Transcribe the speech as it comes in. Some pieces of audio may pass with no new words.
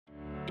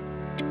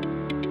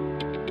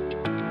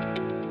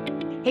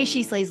Hey,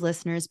 She Slays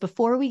listeners,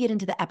 before we get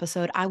into the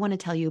episode, I want to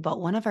tell you about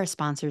one of our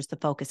sponsors, the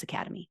Focus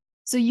Academy.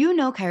 So you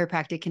know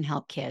chiropractic can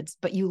help kids,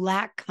 but you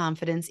lack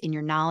confidence in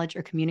your knowledge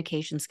or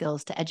communication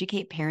skills to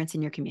educate parents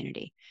in your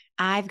community.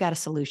 I've got a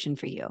solution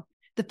for you.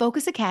 The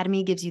Focus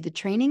Academy gives you the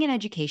training and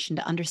education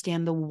to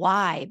understand the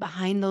why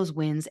behind those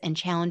wins and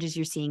challenges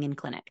you're seeing in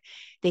clinic.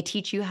 They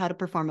teach you how to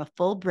perform a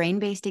full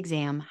brain-based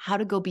exam, how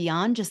to go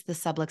beyond just the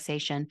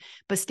subluxation,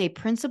 but stay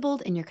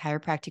principled in your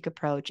chiropractic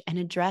approach and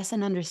address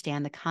and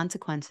understand the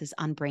consequences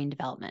on brain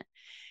development.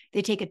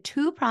 They take a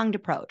two-pronged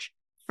approach.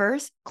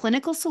 First,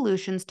 clinical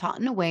solutions taught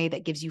in a way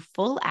that gives you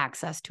full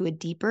access to a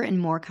deeper and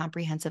more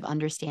comprehensive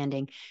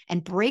understanding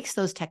and breaks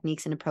those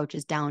techniques and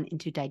approaches down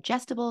into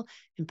digestible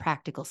and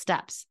practical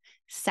steps.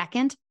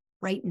 Second,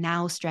 right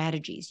now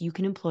strategies you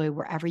can employ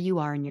wherever you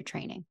are in your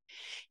training.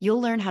 You'll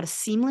learn how to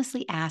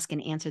seamlessly ask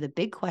and answer the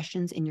big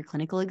questions in your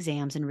clinical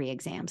exams and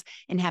re-exams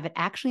and have it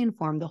actually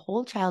inform the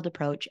whole child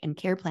approach and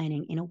care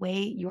planning in a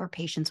way your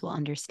patients will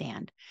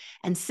understand.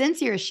 And since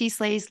you're a She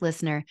Slays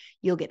listener,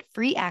 you'll get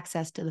free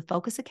access to the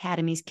Focus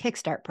Academy's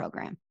Kickstart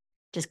program.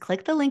 Just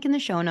click the link in the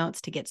show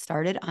notes to get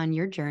started on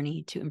your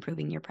journey to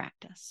improving your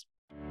practice.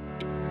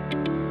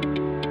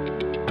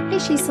 Hey,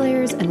 She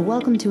Slayers, and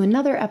welcome to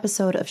another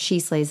episode of She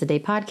Slays a Day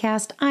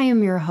podcast. I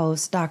am your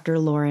host, Dr.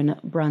 Lauren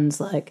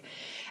Brunslick.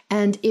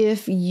 And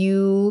if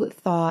you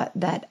thought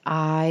that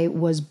I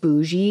was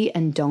bougie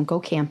and don't go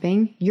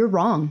camping, you're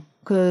wrong.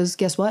 Because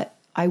guess what?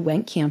 I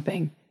went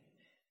camping.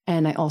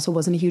 And I also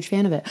wasn't a huge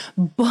fan of it.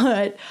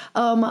 But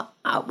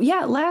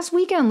last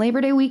weekend,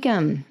 Labor Day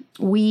weekend,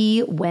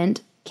 we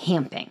went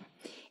camping.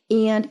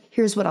 And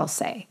here's what I'll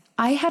say.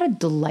 I had a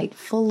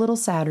delightful little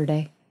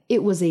Saturday.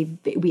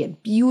 We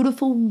had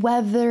beautiful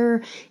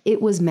weather.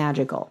 It was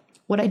magical.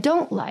 What I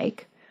don't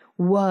like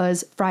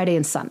was Friday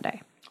and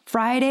Sunday.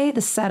 Friday, the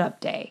setup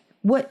day.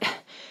 I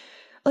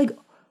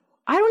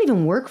don't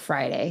even work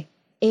Friday,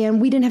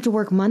 and we didn't have to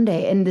work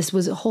Monday, and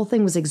the whole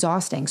thing was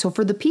exhausting. So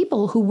for the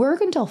people who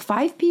work until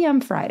 5 p.m.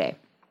 Friday,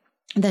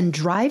 then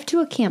drive to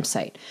a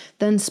campsite,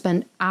 then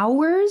spend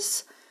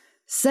hours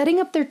setting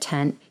up their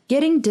tent,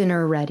 getting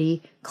dinner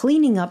ready,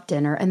 cleaning up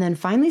dinner, and then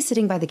finally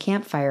sitting by the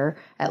campfire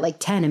at like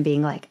 10 and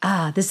being like,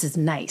 this is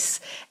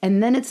nice.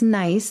 And then it's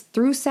nice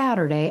through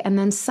Saturday, and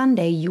then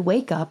Sunday you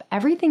wake up,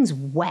 everything's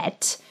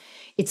wet.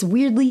 It's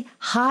weirdly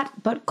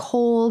hot but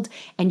cold,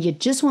 and you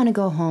just want to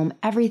go home.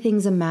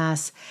 Everything's a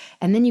mess.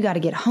 And then you got to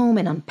get home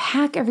and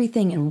unpack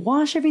everything and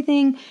wash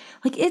everything.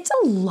 Like, it's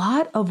a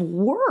lot of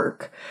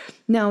work.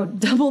 Now,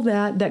 double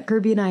that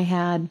Kirby and I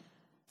had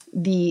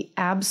the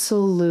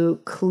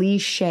absolute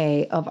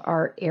cliche of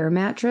our air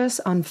mattress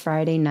on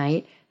Friday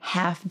night,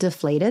 half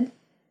deflated.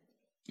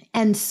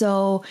 And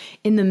so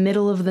in the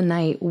middle of the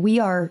night, we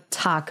are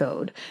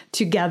tacoed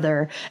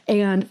together.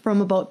 And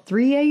from about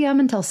 3 a.m.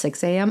 until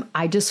 6 a.m.,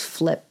 I just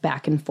flip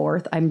back and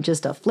forth. I'm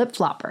just a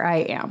flip-flopper. I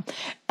am.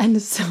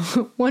 And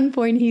so at one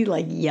point he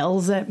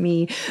yells at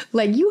me,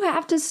 you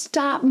have to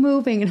stop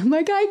moving. And I'm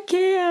like, I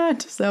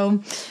can't.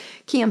 So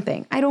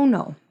camping, I don't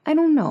know.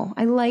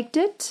 I liked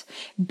it,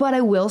 but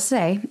I will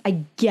say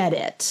I get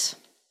it.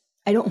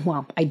 I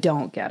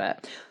don't get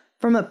it.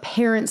 From a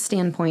parent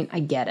standpoint, I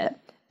get it.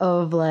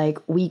 Of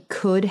we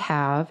could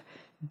have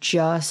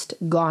just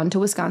gone to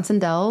Wisconsin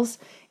Dells,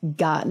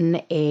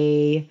 gotten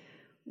a,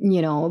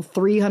 $300,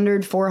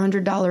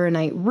 $400 a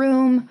night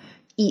room,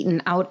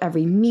 eaten out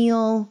every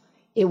meal.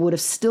 It would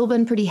have still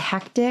been pretty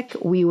hectic.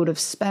 We would have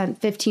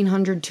spent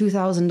 $1,500,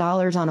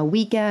 $2,000 on a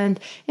weekend,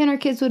 and our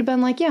kids would have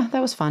been like, yeah,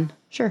 that was fun.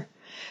 Sure.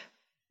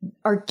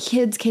 Our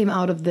kids came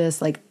out of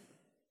this,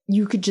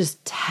 you could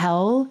just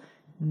tell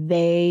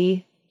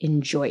they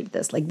enjoyed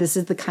this. This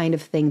is the kind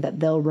of thing that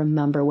they'll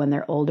remember when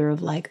they're older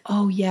of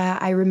oh yeah,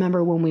 I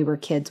remember when we were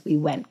kids, we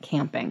went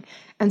camping.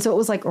 And so it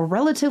was a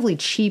relatively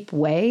cheap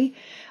way.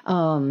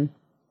 Because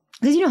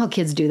you know how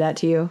kids do that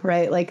to you,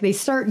 right? They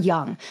start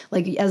young.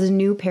 As a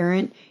new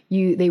parent,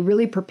 they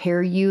really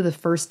prepare you the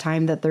first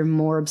time that they're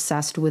more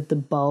obsessed with the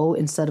bow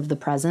instead of the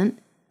present.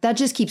 That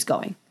just keeps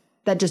going.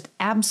 That just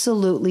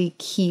absolutely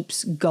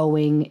keeps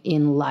going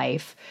in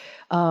life.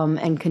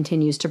 And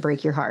continues to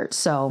break your heart.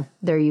 So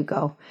there you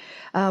go.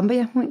 But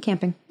yeah, went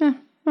camping. Yeah,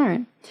 all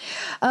right.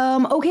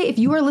 Okay, if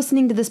you are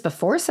listening to this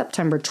before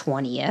September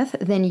 20th,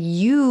 then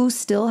you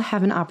still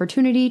have an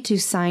opportunity to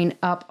sign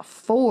up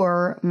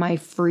for my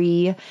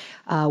free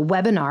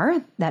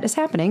webinar that is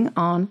happening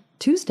on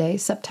Tuesday,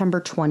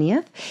 September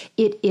 20th.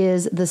 It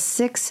is the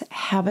 6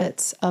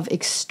 habits of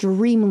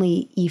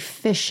extremely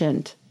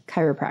efficient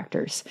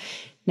chiropractors.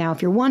 Now,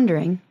 if you're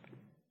wondering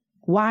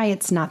why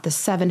it's not the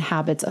 7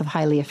 habits of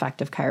highly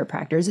effective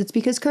chiropractors, it's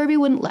because Kirby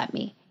wouldn't let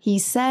me. He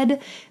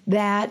said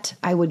that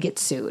I would get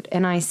sued.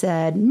 And I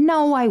said,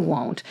 no, I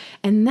won't.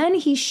 And then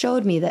he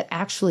showed me that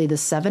actually the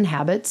 7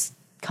 Habits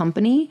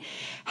company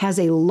has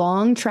a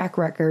long track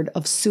record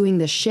of suing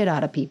the shit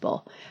out of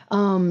people.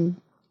 And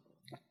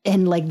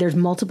there's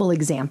multiple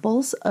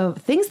examples of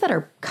things that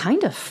are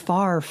kind of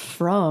far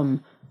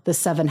from the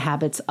 7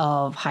 habits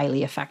of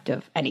highly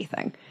effective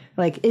anything.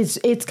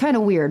 It's kind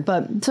of weird.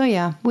 But so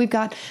yeah, we've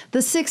got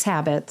the 6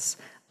 habits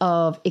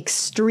of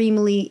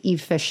extremely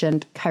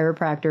efficient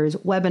chiropractors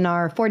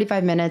webinar,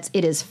 45 minutes.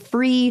 It is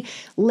free.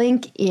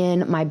 Link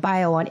in my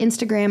bio on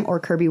Instagram, or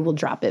Kirby will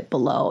drop it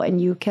below,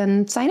 and you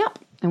can sign up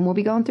and we'll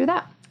be going through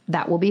that.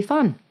 That will be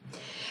fun.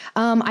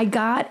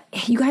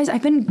 You guys,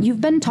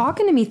 you've been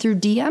talking to me through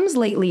DMs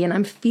lately, and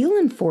I'm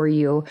feeling for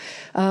you.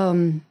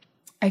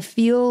 I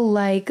feel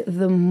like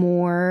the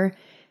more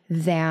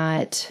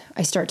that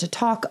I start to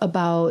talk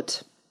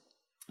about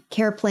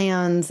care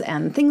plans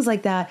and things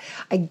like that,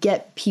 I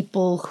get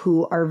people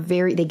who are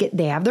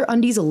they have their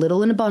undies a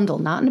little in a bundle,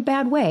 not in a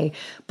bad way,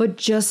 but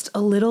just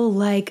a little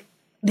like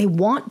they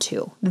want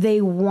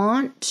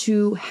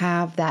to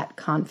have that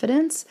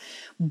confidence,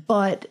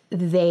 but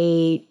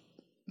they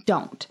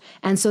don't.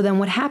 And so then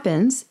what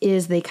happens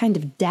is they kind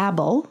of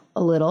dabble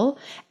a little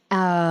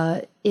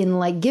in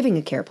like giving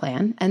a care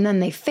plan, and then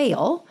they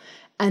fail,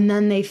 and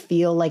then they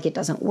feel like it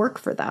doesn't work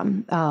for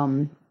them.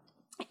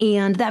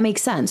 And that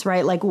makes sense,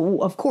 right? Like,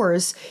 of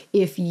course,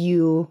 if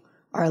you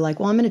are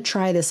like, well, I'm going to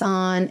try this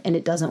on and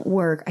it doesn't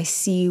work, I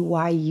see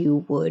why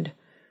you would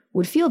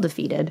feel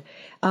defeated.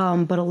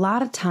 But a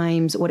lot of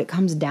times what it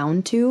comes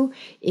down to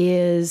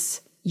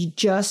is you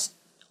just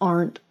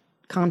aren't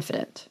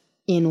confident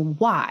in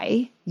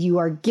why you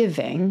are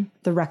giving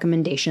the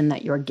recommendation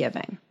that you're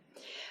giving.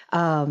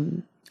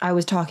 I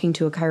was talking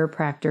to a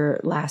chiropractor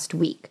last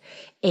week,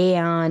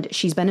 and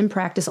she's been in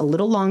practice a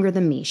little longer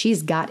than me.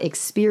 She's got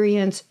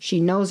experience.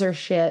 She knows her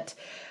shit.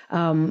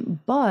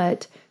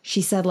 But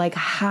she said, like,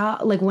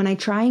 when I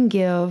try and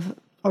give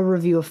a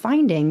review of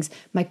findings,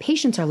 my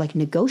patients are like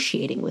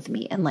negotiating with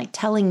me and like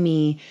telling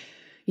me,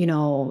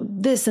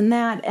 this and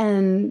that.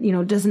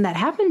 And, doesn't that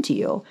happen to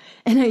you?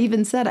 And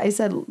I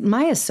said,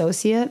 my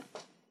associate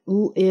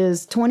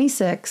is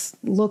 26,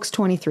 looks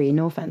 23.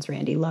 No offense,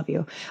 Randy. Love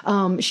you.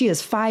 She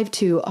is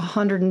 5'2",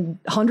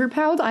 100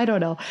 pounds. I don't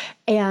know.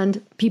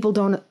 And people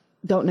don't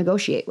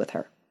negotiate with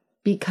her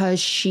because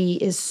she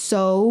is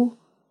so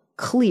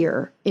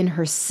clear in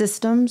her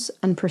systems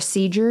and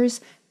procedures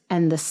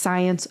and the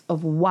science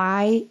of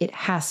why it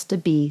has to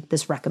be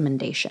this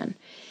recommendation.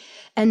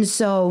 And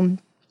so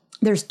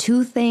there's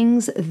two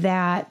things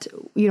that,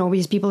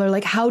 these people are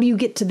like, how do you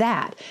get to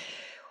that?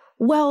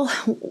 Well,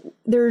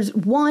 there's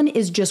one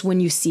is just when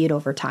you see it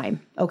over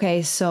time.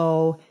 Okay.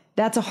 So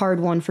that's a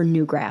hard one for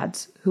new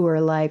grads who are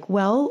like,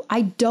 well,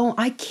 I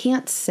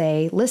can't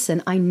say,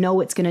 listen, I know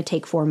it's going to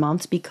take 4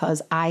 months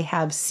because I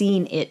have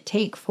seen it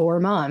take 4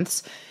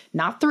 months,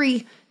 not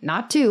 3,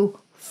 not 2,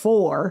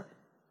 4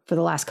 for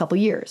the last couple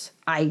years.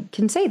 I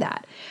can say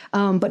that.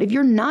 But if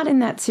you're not in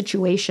that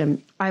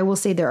situation, I will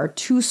say there are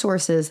two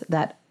sources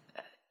that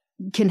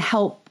can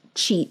help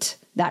cheat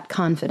that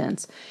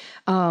confidence.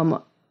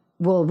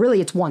 Well, really,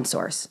 it's one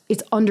source.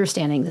 It's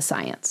understanding the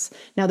science.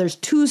 Now, there's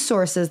two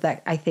sources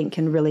that I think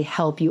can really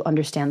help you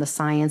understand the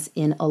science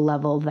in a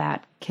level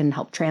that can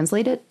help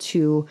translate it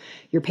to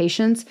your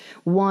patients.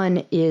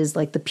 One is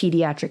like the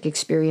pediatric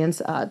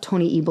experience,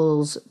 Tony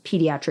Ebel's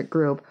pediatric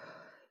group.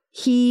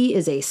 He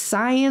is a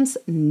science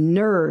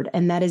nerd,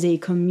 and that is a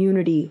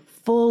community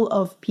full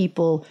of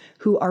people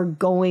who are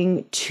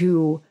going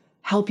to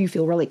help you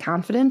feel really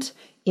confident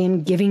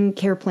in giving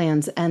care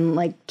plans and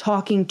like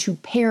talking to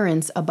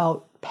parents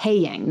about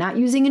paying, not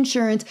using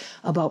insurance,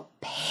 about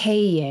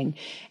paying.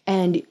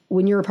 And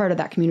when you're a part of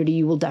that community,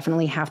 you will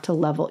definitely have to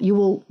you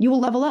will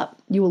level up.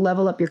 You will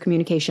level up your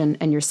communication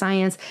and your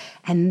science.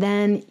 And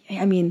then,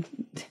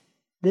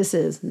 this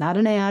is not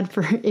an ad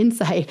for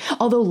Insight,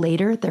 although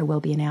later there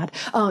will be an ad.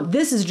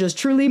 This is just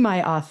truly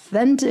my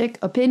authentic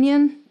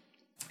opinion.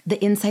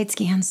 The Insight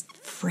scans,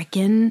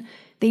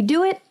 they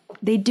do it.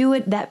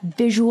 That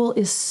visual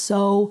is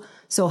so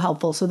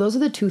helpful. So those are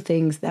the two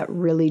things that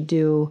really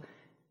do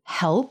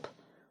help.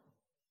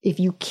 If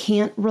you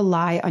can't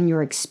rely on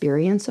your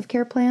experience of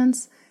care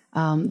plans,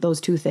 those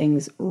two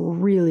things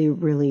really,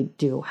 really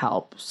do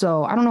help.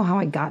 So I don't know how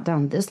I got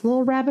down this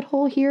little rabbit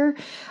hole here,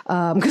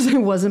 because I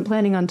wasn't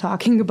planning on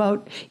talking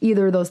about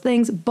either of those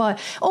things. But,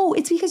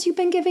 it's because you've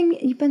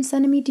been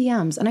sending me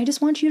DMs, and I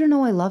just want you to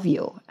know I love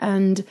you.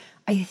 And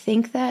I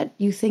think that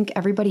you think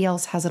everybody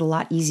else has it a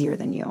lot easier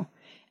than you,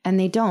 and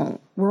they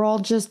don't. We're all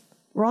just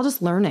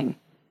learning.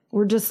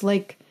 We're just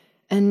like,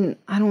 and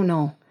I don't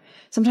know.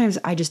 Sometimes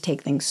I just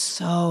take things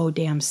so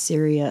damn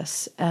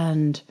serious,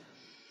 and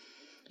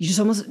you just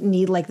almost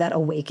need like that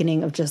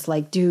awakening of just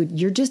like, dude,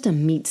 you're just a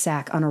meat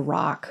sack on a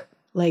rock.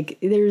 Like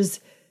there's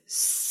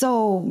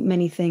so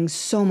many things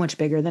so much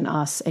bigger than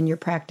us and your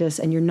practice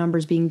and your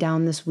numbers being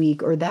down this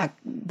week, or that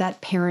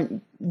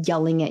parent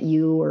yelling at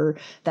you, or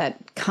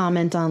that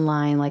comment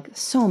online, like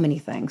so many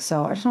things.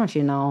 So I just want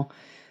you to know,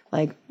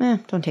 like,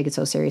 don't take it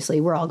so seriously.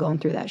 We're all going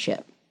through that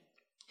shit.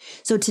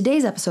 So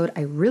today's episode,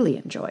 I really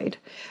enjoyed.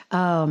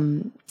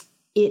 We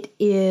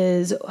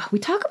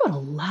talk about a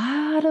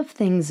lot of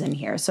things in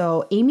here.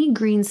 So Amy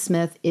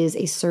Greensmith is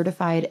a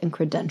certified and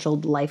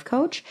credentialed life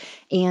coach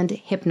and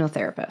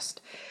hypnotherapist.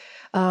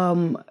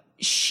 I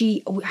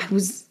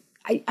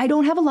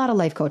don't have a lot of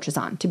life coaches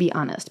on, to be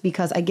honest,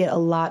 because I get a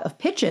lot of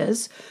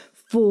pitches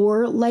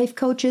for life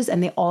coaches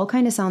and they all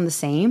kind of sound the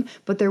same.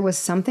 But there was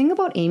something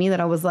about Amy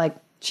that I was like,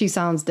 She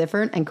sounds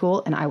different and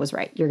cool, and I was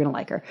right. You're going to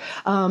like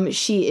her.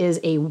 She is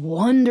a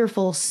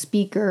wonderful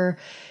speaker,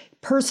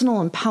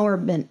 personal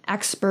empowerment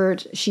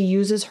expert. She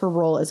uses her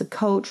role as a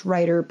coach,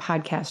 writer,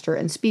 podcaster,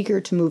 and speaker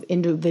to move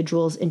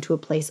individuals into a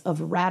place of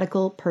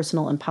radical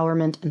personal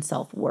empowerment and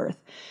self-worth.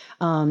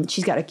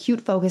 She's got a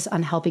cute focus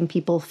on helping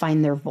people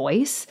find their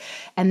voice.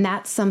 And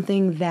that's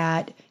something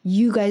that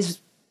you guys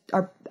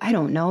are, I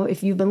don't know,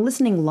 if you've been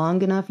listening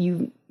long enough,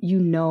 you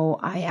know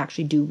I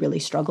actually do really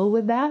struggle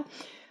with that.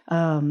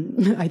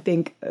 I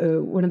think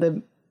one of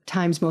the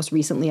times most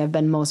recently I've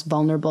been most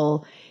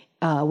vulnerable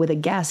with a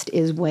guest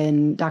is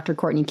when Dr.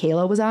 Courtney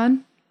Kayla was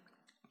on.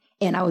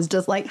 And I was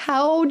just like,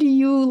 how do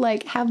you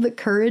like have the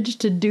courage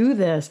to do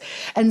this?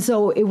 And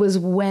so it was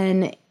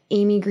when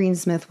Amy Green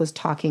Smith was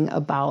talking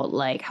about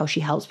like how she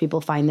helps people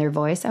find their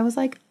voice. I was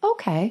like,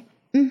 okay,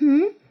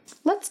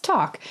 let's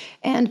talk.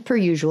 And per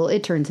usual,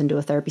 it turns into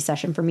a therapy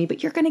session for me,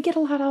 but you're going to get a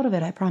lot out of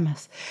it, I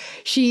promise.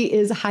 She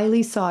is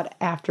highly sought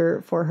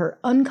after for her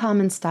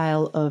uncommon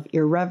style of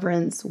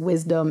irreverence,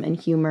 wisdom, and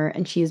humor,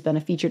 and she has been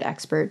a featured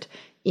expert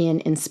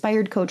in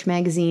Inspired Coach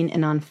magazine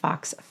and on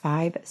Fox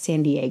 5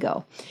 San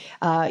Diego.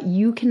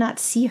 You cannot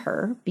see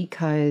her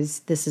because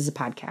this is a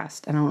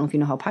podcast. I don't know if you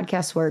know how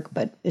podcasts work,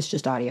 but it's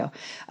just audio.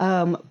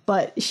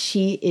 But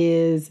she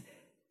is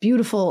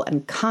beautiful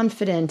and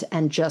confident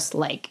and just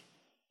like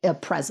a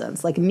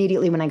presence. Like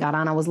immediately when I got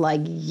on, I was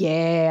like,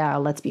 yeah,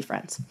 let's be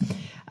friends.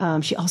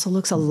 She also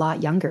looks a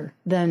lot younger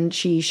than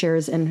she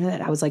shares in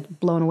it. I was like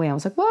blown away. I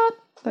was like, what?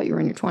 I thought you were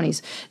in your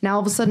 20s. Now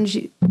all of a sudden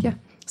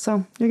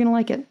so you're going to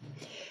like it.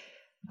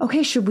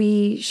 Okay, should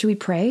we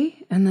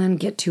pray and then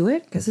get to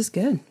it? Because it's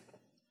good.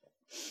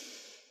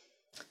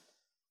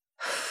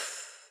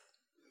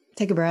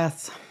 Take a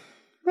breath.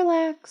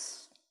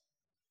 Relax.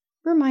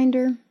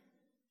 Reminder,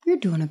 you're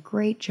doing a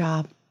great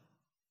job.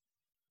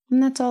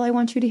 And that's all I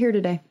want you to hear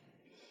today.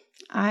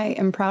 I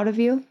am proud of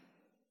you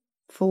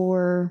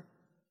for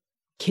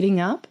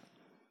getting up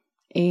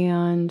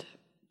and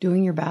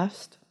doing your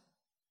best.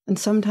 And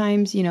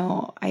sometimes,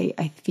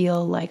 I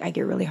feel like I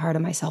get really hard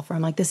on myself where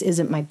I'm like, this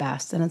isn't my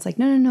best. And it's like,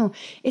 no.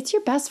 It's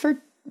your best for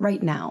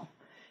right now.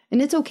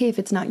 And it's okay if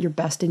it's not your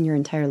best in your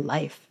entire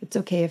life. It's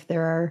okay if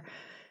there are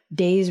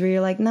days where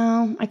you're like,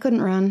 no, I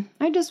couldn't run.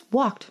 I just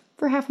walked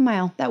for half a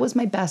mile. That was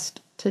my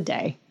best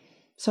today.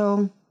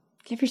 So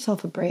give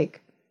yourself a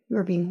break. You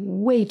are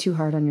being way too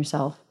hard on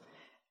yourself.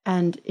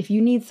 And if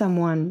you need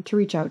someone to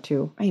reach out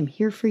to, I am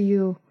here for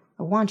you.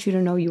 I want you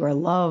to know you are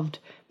loved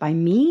by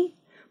me,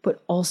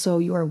 but also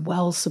you are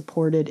well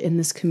supported in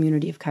this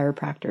community of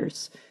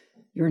chiropractors.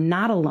 You're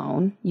not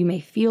alone. You may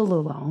feel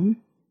alone,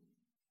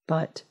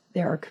 but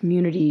there are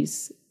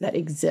communities that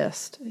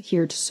exist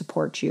here to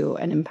support you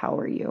and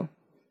empower you.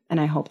 And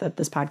I hope that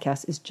this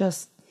podcast is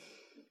just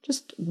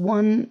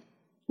one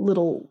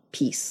little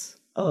piece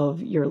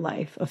of your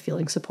life of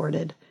feeling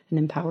supported and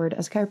empowered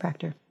as a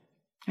chiropractor.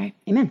 All right,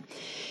 amen.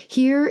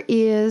 Here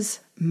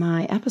is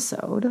my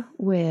episode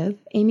with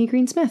Amy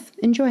Green Smith.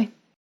 Enjoy.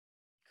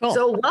 Cool.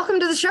 So welcome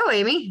to the show,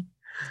 Amy.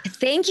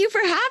 Thank you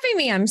for having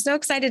me. I'm so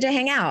excited to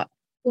hang out.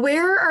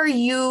 Where are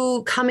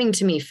you coming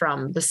to me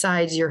from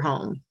besides your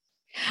home?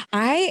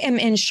 I am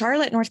in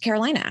Charlotte, North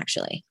Carolina,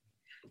 actually.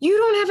 You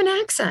don't have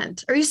an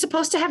accent. Are you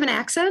supposed to have an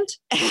accent?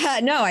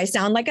 No, I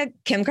sound like a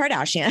Kim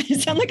Kardashian. I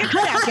sound like a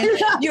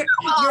Kardashian.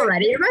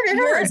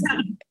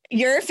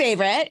 You're a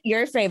favorite.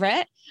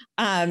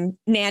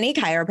 Nanny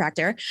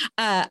chiropractor.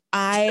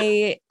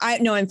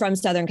 I'm from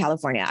Southern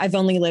California. I've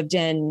only lived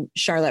in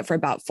Charlotte for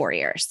about 4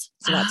 years.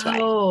 So that's why.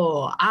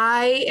 Oh,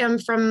 I am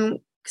from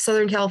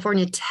Southern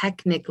California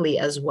technically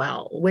as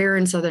well. Where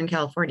in Southern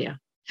California?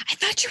 I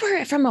thought you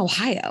were from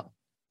Ohio.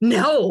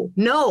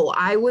 No.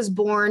 I was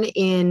born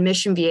in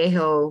Mission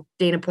Viejo,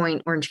 Dana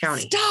Point, Orange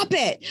County. Stop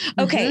it.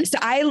 Okay. So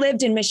I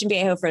lived in Mission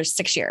Viejo for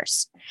 6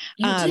 years.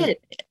 You did?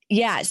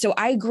 Yeah. So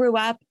I grew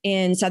up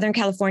in Southern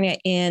California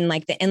in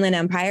like the Inland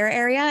Empire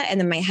area. And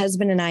then my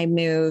husband and I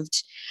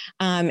moved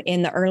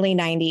in the early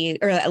 90s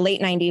or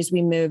late 90s.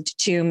 We moved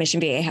to Mission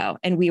Viejo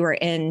and we were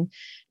in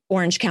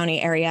Orange County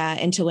area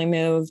until we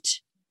moved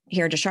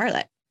here to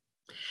Charlotte.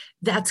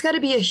 That's got to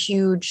be a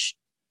huge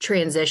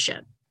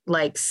transition.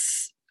 Like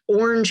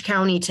Orange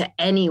County to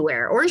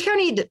anywhere. Orange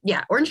County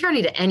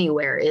to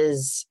anywhere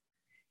is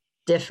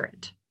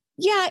different.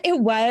 Yeah, it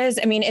was.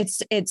 I mean,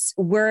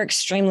 we're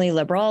extremely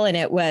liberal and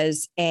it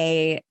was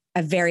a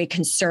very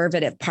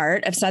conservative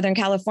part of Southern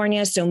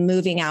California. So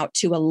moving out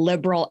to a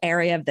liberal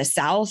area of the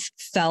South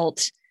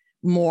felt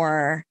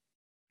more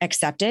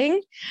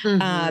accepting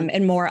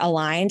and more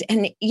aligned.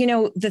 And,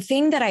 the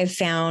thing that I've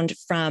found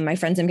from my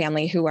friends and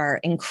family who are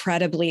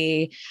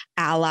incredibly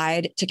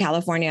allied to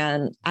California,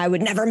 and I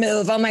would never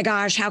move. Oh my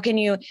gosh, how can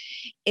you?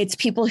 It's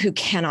people who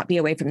cannot be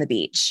away from the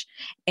beach.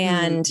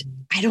 And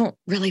I don't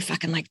really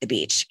fucking like the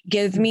beach.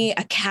 Give me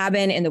a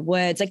cabin in the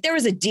woods. Like there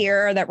was a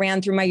deer that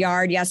ran through my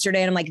yard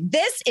yesterday and I'm like,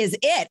 this is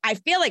it. I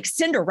feel like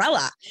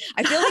Cinderella.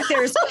 I feel like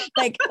there's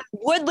like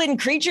woodland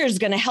creatures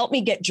going to help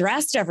me get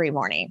dressed every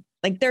morning.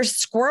 Like there's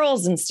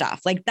squirrels and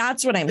stuff. Like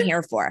that's what I'm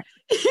here for.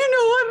 You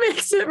know what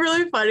makes it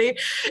really funny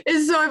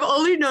is so I've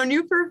only known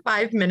you for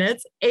 5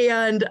 minutes,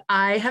 and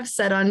I have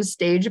said on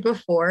stage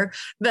before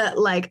that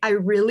like I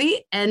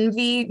really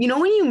envy, you know,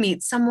 when you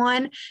meet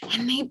someone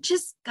and they've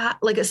just got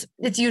like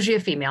it's usually a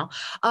female,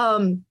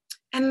 and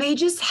they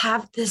just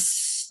have this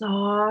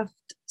soft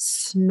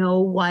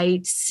Snow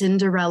White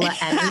Cinderella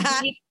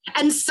energy.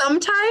 And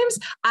sometimes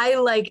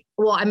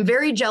I'm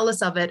very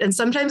jealous of it. And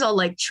sometimes I'll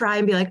like try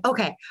and be like,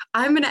 okay,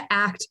 I'm going to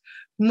act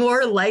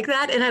more like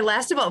that. And I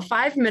last about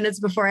 5 minutes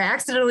before I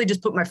accidentally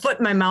just put my foot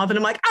in my mouth and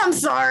I'm like, I'm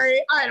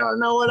sorry. I don't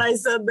know what I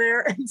said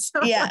there. And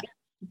so yeah, like,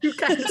 you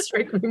kind of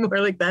strike me more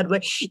like that.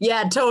 Like,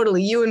 yeah,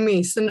 totally. You and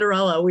me,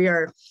 Cinderella, we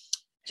are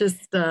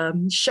just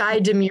shy,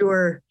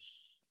 demure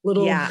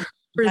little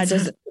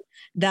princess.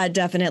 That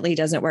definitely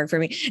doesn't work for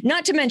me.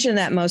 Not to mention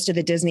that most of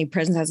the Disney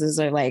princesses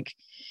are like,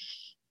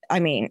 I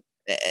mean,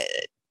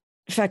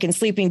 fucking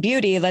Sleeping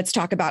Beauty. Let's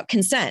talk about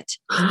consent,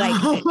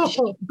 like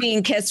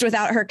being kissed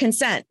without her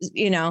consent,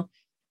 you know,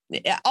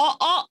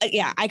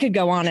 I could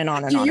go on and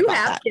on and on. Do you about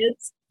have that.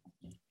 kids?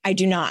 I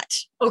do not.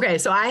 Okay.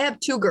 So I have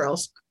two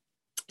girls,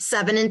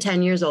 7 and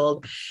 10 years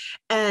old,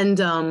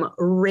 and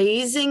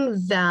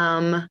raising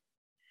them,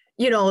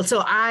 you know,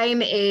 so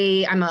I'm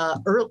a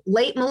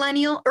early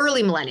millennial.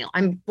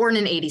 I'm born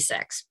in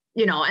 86,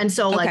 you know, and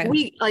so like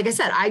like I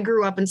said, I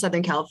grew up in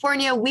Southern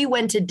California. We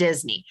went to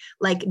Disney.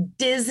 Like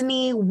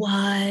Disney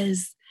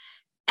was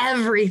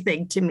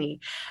everything to me.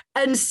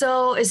 And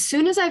so as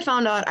soon as I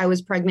found out I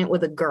was pregnant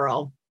with a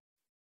girl,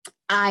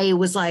 I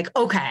was like,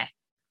 okay,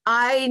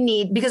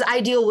 because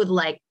I deal with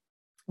like,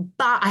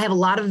 I have a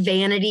lot of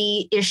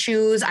vanity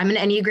issues. I'm an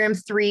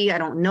Enneagram 3. I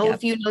don't know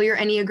if you know your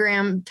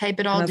Enneagram type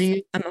at all. Do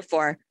you? I'm a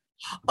 4.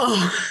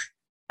 Oh,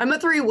 I'm a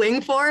 3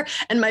 wing 4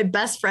 and my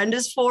best friend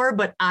is 4,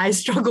 but I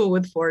struggle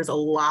with 4s a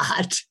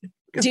lot.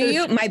 Do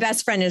you? My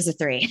best friend is a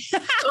 3.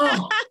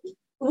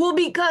 Well,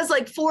 because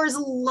like 4s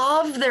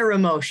love their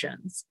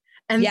emotions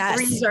and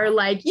 3s are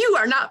like, you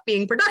are not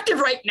being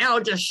productive right now.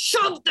 Just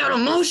shove that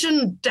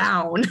emotion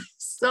down.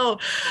 So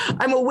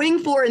I'm a wing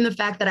 4 in the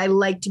fact that I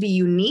like to be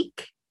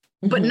unique,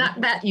 but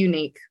not that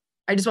unique.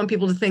 I just want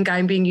people to think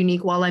I'm being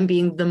unique while I'm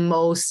being the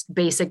most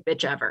basic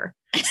bitch ever.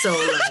 So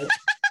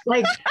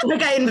like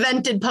I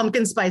invented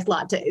pumpkin spice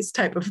lattes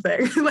type of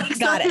thing. Like,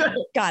 Got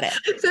it.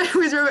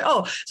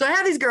 So I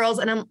have these girls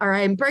and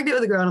I'm pregnant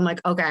with a girl and I'm like,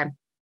 okay,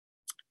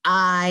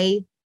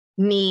 I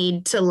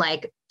need to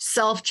like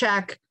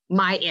self-check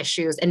my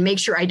issues and make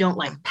sure I don't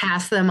like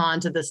pass them on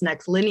to this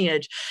next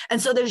lineage.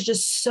 And so there's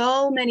just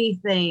so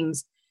many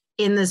things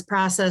in this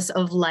process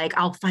of like,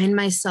 I'll find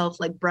myself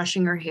like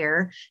brushing her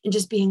hair and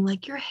just being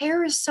like, your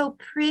hair is so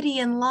pretty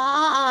and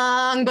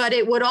long, but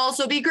it would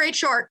also be great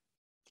short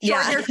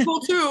hair's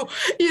cool too,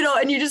 you know,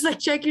 and you just like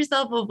check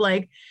yourself of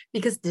like,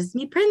 because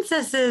Disney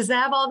princesses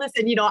have all this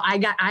and, you know, I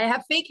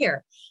have fake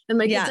hair and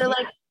my kids are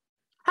like,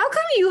 how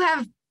come you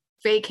have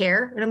fake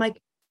hair? And I'm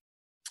like,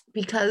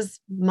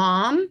 because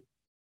mom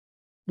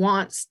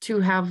wants to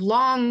have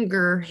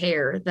longer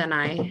hair than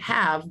I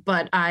have,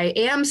 but I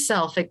am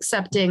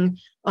self-accepting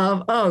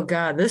of, oh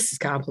God, this is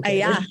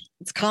complicated.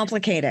 It's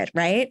complicated,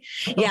 right?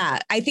 Yeah.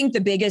 I think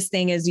the biggest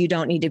thing is you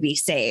don't need to be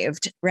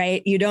saved,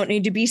 right? You don't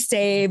need to be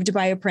saved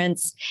by a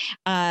prince.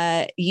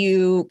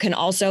 You can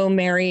also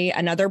marry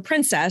another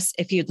princess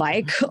if you'd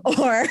like,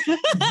 or,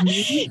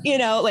 you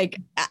know, like,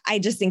 I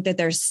just think that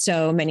there's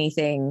so many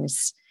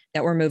things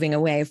that we're moving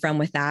away from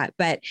with that,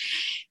 but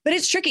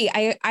it's tricky.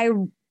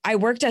 I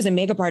worked as a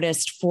makeup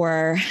artist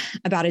for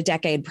about a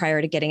decade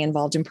prior to getting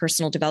involved in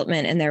personal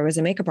development. And there was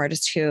a makeup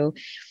artist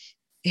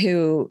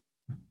who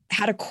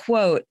had a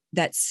quote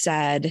that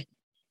said,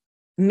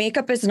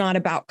 makeup is not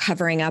about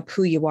covering up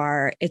who you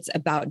are. It's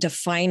about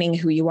defining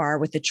who you are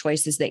with the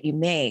choices that you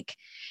make.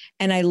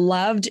 And I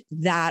loved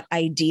that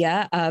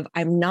idea of,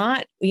 I'm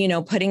not, you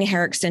know, putting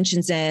hair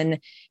extensions in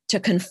to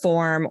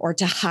conform or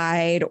to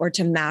hide or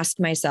to mask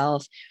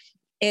myself.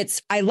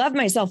 I love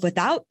myself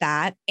without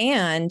that.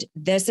 And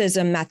this is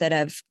a method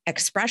of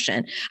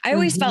expression. I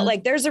always felt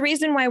like there's a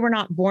reason why we're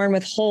not born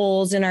with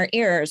holes in our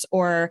ears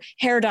or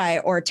hair dye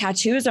or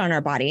tattoos on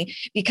our body,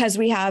 because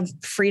we have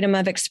freedom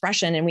of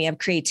expression and we have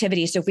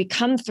creativity. So if we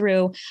come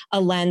through a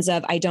lens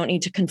of, I don't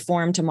need to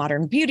conform to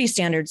modern beauty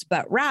standards,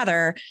 but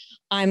rather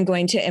I'm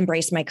going to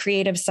embrace my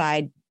creative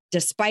side,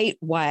 despite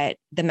what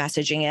the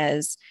messaging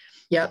is.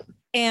 Yep.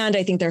 And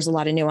I think there's a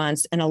lot of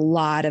nuance and a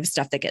lot of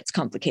stuff that gets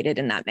complicated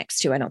in that mix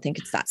too. I don't think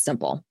it's that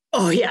simple.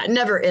 Oh yeah, it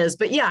never is.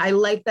 But yeah, I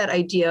like that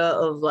idea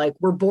of like,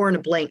 we're born a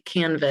blank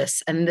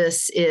canvas. And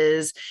this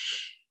is,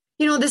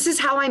 you know, this is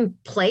how I'm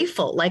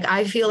playful. Like,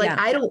 I feel like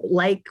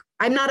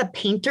I'm not a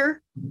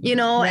painter, you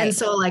know? Right. And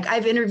so like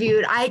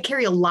I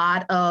carry a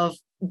lot of,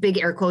 big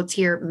air quotes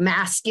here,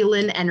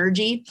 masculine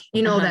energy,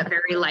 you know, that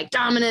very like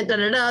dominant,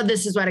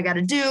 this is what I got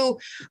to do.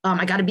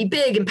 I got to be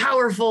big and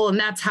powerful. And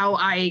that's how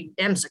I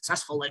am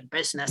successful in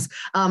business.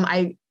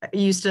 I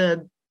used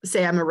to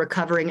say I'm a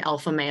recovering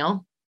alpha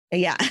male.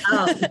 Yeah.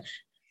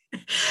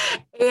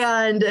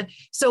 And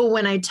so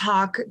when I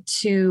talk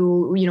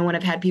to, you know, when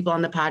I've had people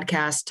on the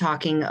podcast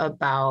talking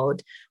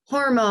about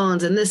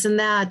hormones and this and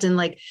that, and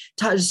like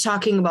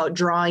talking about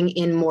drawing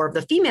in more of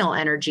the female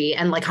energy,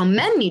 and like how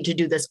men need to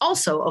do this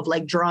also, of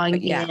like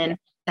drawing in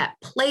that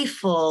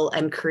playful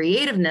and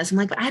creativeness. I'm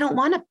like, but I don't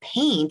want to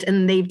paint.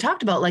 And they've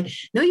talked about like,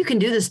 no, you can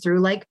do this through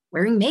like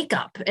wearing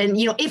makeup, and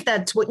if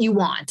that's what you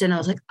want. And I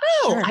was like,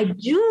 oh, sure. I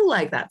do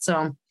like that.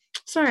 So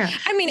sorry.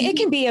 I mean, it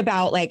can be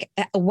about like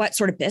what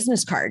sort of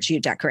business cards you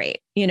decorate,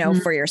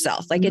 for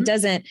yourself. Like it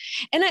doesn't.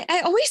 And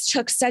I always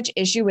took such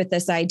issue with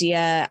this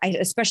idea,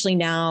 especially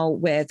now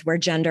with where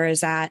gender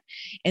is at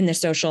in the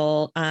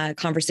social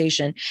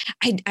conversation.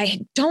 I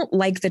don't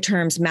like the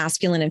terms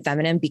masculine and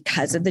feminine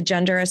because of the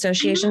gender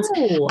associations.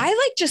 No. I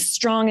like just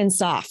strong and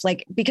soft,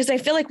 like, because I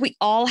feel like we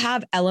all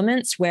have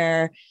elements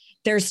where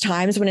there's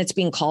times when it's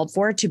being called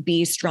for to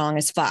be strong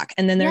as fuck.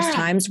 And then there's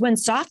times when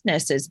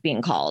softness is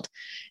being called.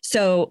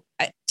 So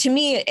to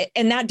me,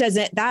 and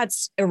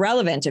that's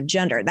irrelevant of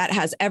gender. That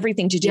has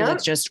everything to do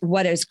with just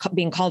what is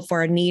being called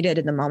for and needed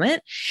in the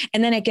moment.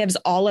 And then it gives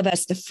all of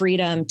us the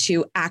freedom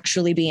to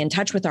actually be in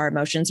touch with our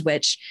emotions,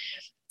 which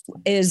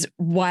is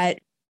what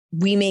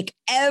we make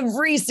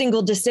every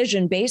single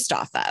decision based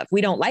off of.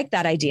 We don't like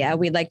that idea.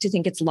 We'd like to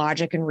think it's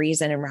logic and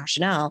reason and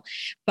rationale,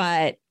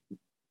 but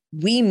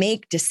we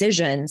make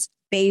decisions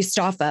based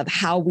off of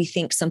how we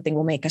think something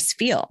will make us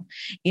feel,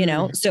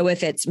 So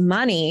if it's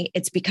money,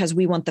 it's because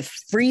we want the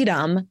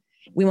freedom.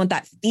 We want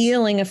that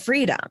feeling of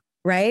freedom,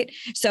 right?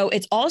 So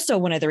it's also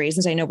one of the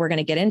reasons, I know we're going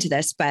to get into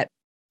this, but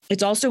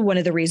it's also one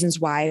of the reasons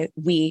why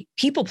we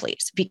people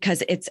please,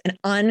 because it's an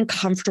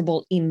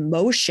uncomfortable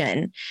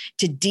emotion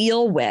to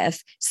deal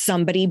with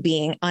somebody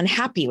being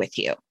unhappy with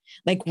you.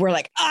 Like we're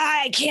like,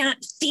 I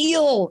can't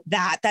feel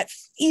that. That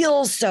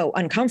feels so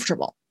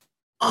uncomfortable.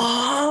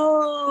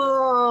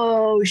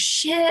 Oh,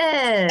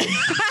 shit.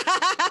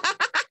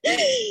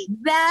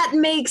 That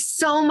makes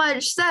so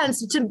much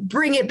sense. To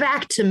bring it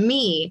back to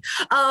me,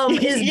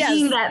 is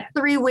being that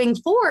 3-wing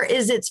 4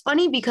 is, it's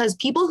funny because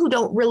people who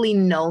don't really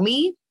know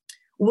me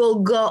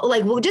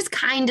will just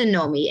kind of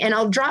know me, and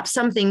I'll drop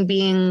something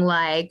being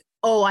like,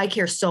 oh, I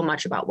care so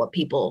much about what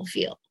people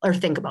feel or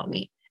think about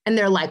me. And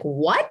they're like,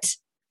 what?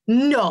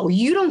 No,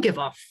 you don't give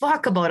a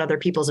fuck about other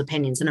people's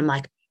opinions. And I'm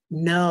like,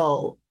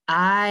 no,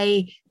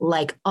 I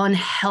like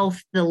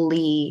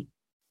unhealthily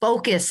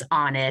focus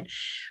on it,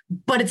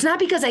 but it's not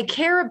because I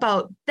care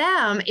about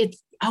them.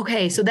 It's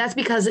okay. So that's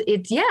because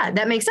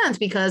that makes sense,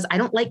 because I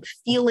don't like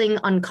feeling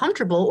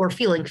uncomfortable or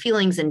feeling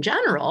feelings in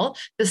general,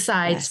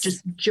 besides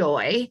just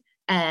joy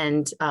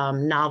and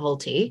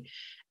novelty.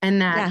 And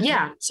that,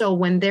 so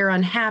when they're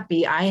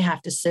unhappy, I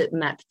have to sit in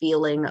that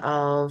feeling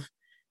of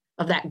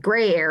that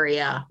gray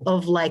area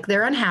of like,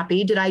 they're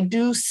unhappy. Did I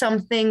do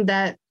something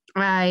that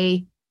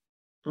I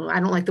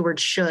don't like the word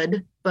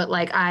should, but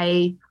like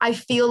I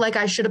feel like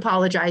I should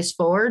apologize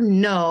for?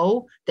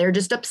 No, they're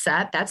just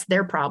upset. That's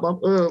their problem.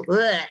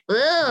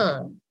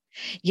 Ugh.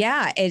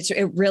 Yeah,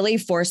 it really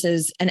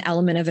forces an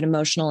element of an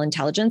emotional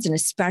intelligence. And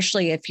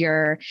especially if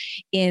you're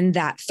in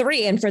that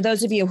 3. And for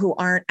those of you who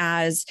aren't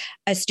as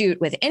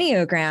astute with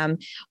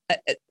Enneagram,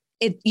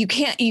 you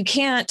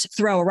can't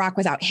throw a rock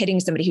without hitting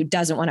somebody who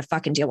doesn't want to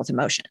fucking deal with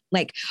emotion.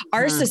 Like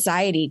our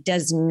society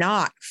does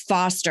not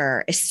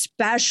foster,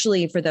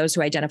 especially for those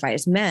who identify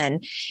as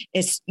men,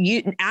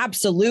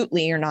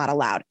 you're not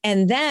allowed.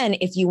 And then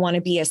if you want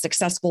to be a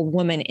successful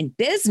woman in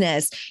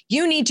business,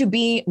 you need to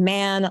be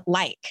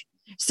man-like.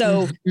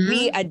 So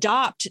we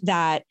adopt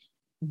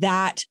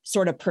that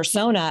sort of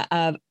persona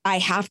of, I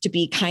have to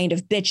be kind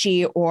of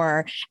bitchy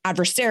or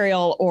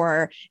adversarial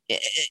or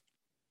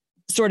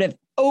sort of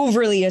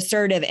overly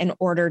assertive in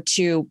order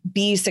to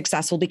be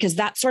successful, because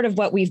that's sort of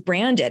what we've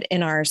branded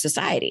in our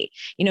society.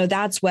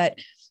 That's what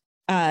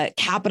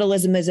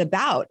capitalism is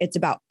about. It's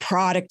about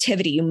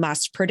productivity. You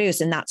must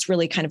produce. And that's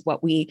really kind of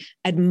what we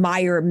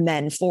admire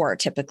men for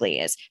typically,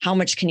 is how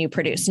much can you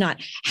produce,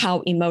 not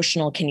how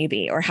emotional can you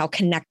be, or how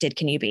connected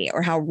can you be,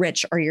 or how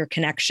rich are your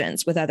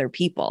connections with other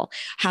people?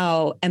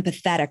 How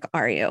empathetic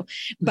are you?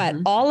 But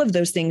all of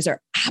those things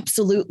are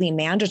absolutely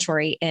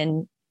mandatory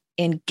in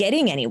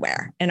getting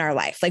anywhere in our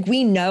life. Like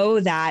we know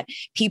that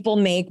people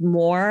make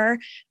more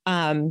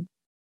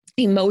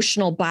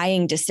emotional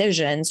buying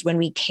decisions when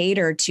we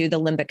cater to the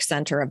limbic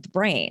center of the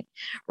brain,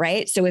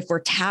 right? So if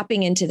we're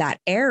tapping into that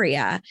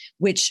area,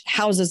 which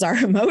houses our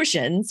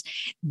emotions,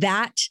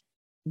 that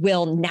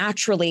will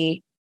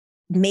naturally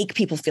make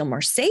people feel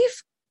more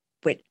safe.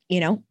 But,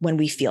 when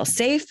we feel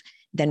safe,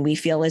 then we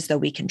feel as though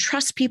we can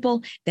trust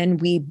people, then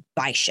we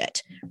buy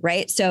shit,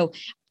 right? So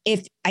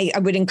if I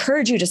would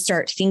encourage you to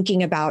start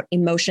thinking about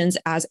emotions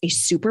as a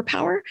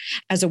superpower,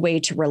 as a way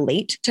to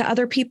relate to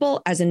other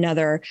people, as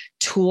another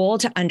tool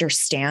to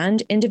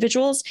understand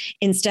individuals,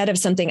 instead of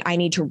something I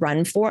need to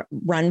run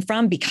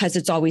from because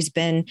it's always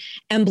been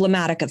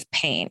emblematic of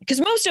pain. Because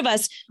most of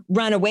us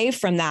run away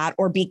from that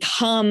or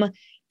become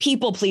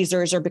people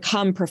pleasers or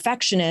become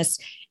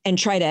perfectionists and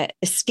try to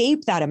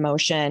escape that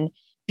emotion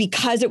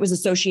because it was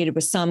associated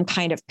with some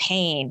kind of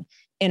pain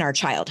in our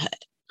childhood.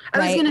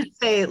 I was going to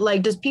say,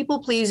 like, does people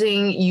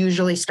pleasing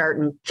usually start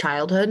in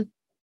childhood?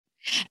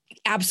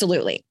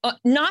 Absolutely.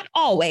 Not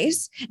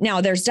always. Now,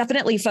 there's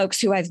definitely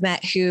folks who I've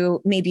met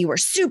who maybe were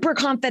super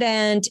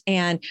confident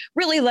and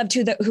really loved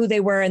who they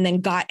were, and then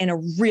got in a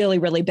really,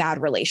 really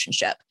bad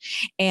relationship.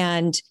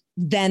 And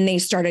then they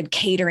started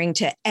catering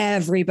to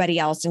everybody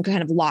else and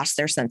kind of lost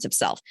their sense of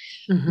self.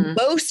 Mm-hmm.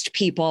 Most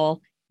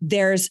people,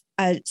 there's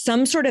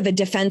some sort of a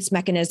defense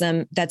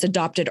mechanism that's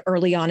adopted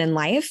early on in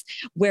life,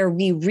 where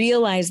we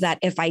realize that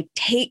if I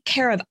take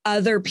care of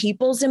other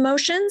people's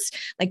emotions,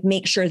 like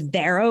make sure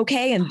they're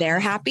okay and they're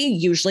happy,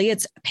 usually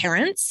it's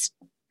parents.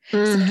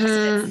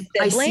 Mm-hmm.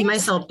 I see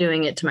myself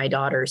doing it to my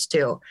daughters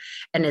too.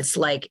 And it's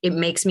like, it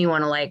makes me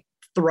want to like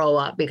throw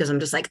up, because I'm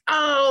just like,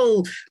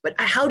 oh, but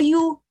how do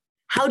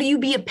you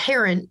be a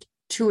parent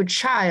to a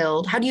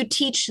child? How do you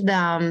teach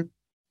them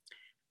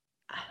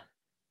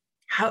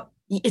how?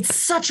 It's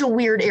such a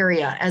weird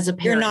area as a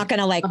parent. You're not going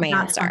to like my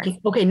answer.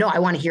 Okay, no, I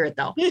want to hear it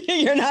though.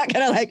 You're not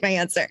going to like my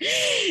answer.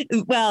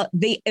 Well,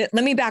 let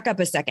me back up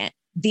a second.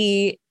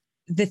 The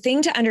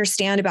thing to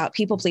understand about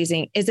people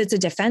pleasing is it's a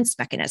defense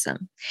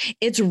mechanism.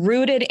 It's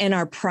rooted in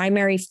our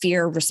primary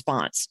fear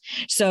response.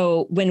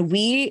 So when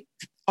we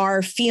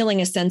are feeling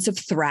a sense of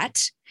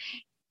threat,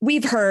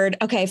 we've heard,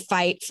 okay,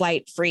 fight,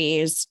 flight,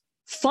 freeze.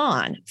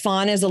 Fawn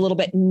is a little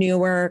bit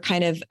newer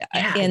kind of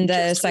in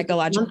the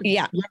psychological.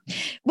 Yeah.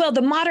 Well,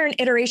 the modern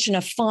iteration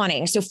of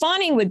fawning. So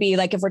fawning would be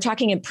like, if we're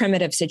talking in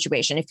primitive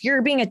situation, if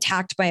you're being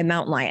attacked by a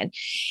mountain lion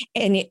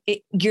and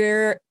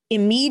your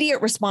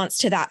immediate response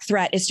to that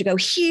threat is to go,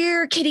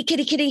 here, kitty,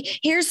 kitty, kitty,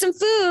 here's some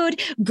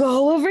food,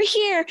 go over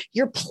here.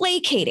 You're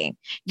placating,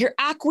 you're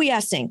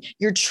acquiescing,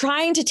 you're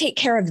trying to take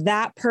care of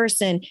that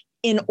person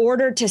in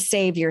order to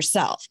save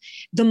yourself.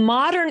 The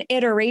modern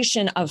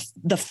iteration of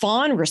the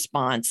fawn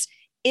response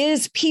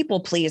is people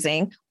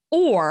pleasing,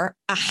 or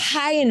a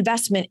high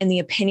investment in the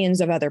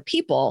opinions of other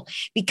people,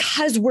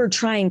 because we're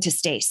trying to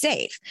stay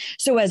safe.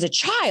 So as a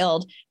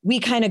child, we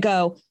kind of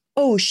go,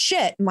 oh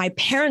shit, my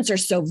parents are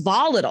so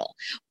volatile,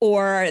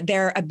 or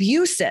they're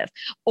abusive,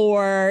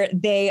 or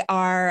they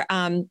are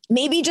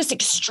maybe just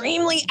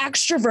extremely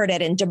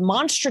extroverted and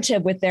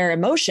demonstrative with their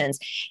emotions.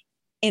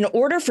 In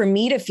order for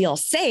me to feel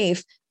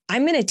safe,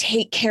 I'm going to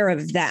take care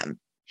of them.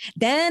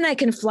 Then I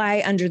can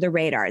fly under the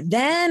radar.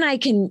 Then I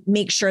can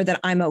make sure that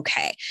I'm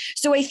okay.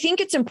 So I think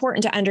it's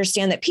important to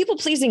understand that people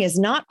pleasing is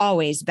not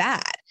always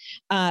bad.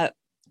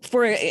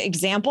 For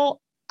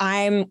example,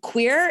 I'm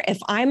queer. If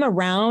I'm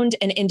around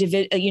an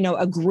individual,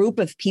 a group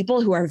of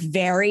people who are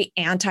very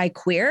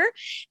anti-queer,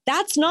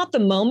 that's not the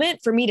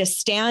moment for me to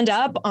stand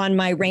up on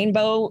my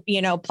rainbow,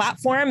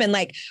 platform and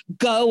like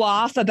go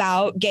off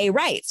about gay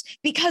rights,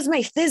 because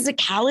my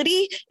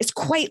physicality is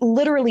quite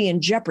literally in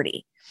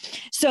jeopardy.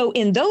 So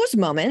in those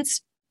moments,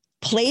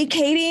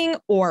 placating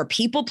or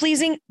people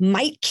pleasing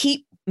might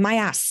keep my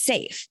ass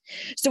safe.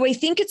 So I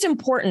think it's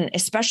important,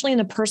 especially in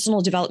the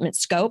personal development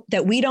scope,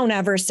 that we don't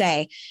ever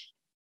say,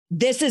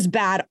 this is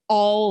bad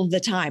all the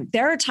time.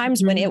 There are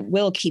times when it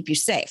will keep you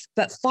safe,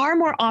 but far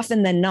more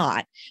often than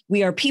not,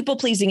 we are people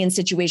pleasing in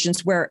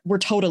situations where we're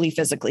totally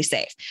physically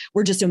safe.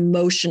 We're just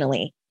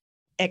emotionally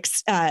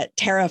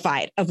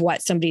terrified of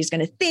what somebody's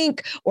going to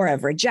think, or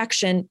of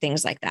rejection,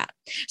 things like that.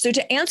 So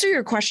to answer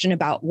your question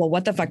about, well,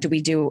 what the fuck do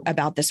we do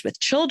about this with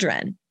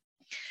children?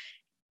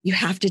 You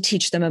have to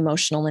teach them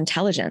emotional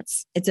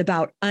intelligence. It's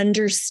about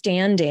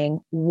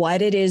understanding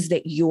what it is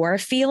that you're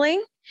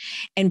feeling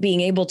and being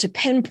able to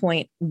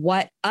pinpoint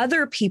what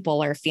other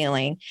people are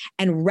feeling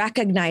and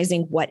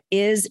recognizing what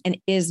is and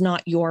is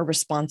not your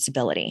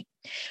responsibility.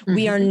 Mm-hmm.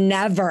 We are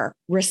never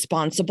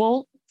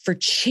responsible for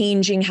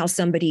changing how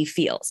somebody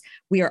feels.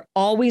 We are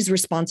always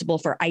responsible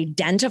for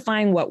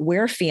identifying what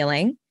we're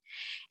feeling,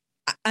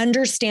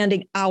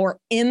 understanding our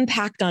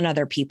impact on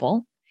other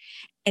people,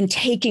 and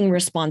taking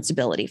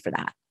responsibility for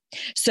that.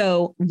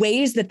 So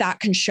ways that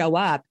can show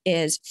up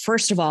is,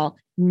 first of all,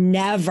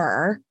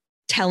 never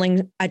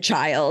telling a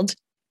child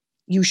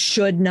you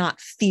should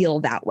not feel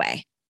that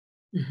way,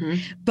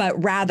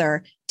 but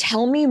rather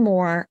tell me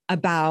more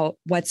about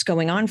what's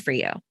going on for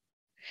you.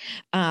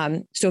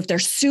 So if they're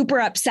super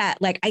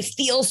upset, like, I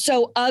feel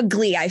so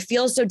ugly, I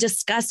feel so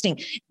disgusting,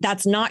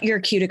 that's not your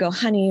cue to go,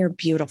 honey, you're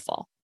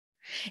beautiful.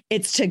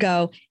 It's to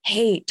go,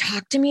 hey,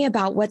 talk to me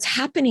about what's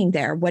happening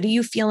there. What do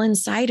you feel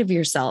inside of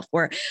yourself?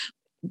 Or,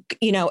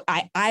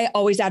 I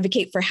always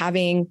advocate for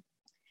having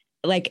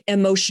like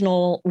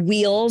emotional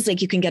wheels,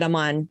 like you can get them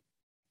on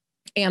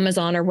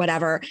Amazon or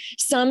whatever,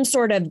 some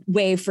sort of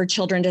way for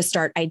children to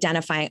start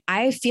identifying,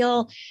 I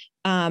feel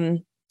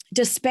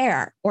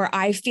despair, or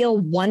I feel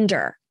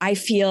wonder, I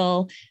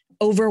feel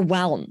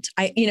overwhelmed,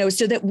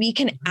 so that we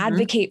can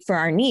advocate for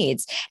our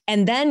needs,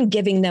 and then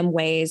giving them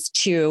ways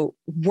to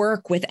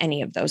work with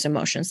any of those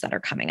emotions that are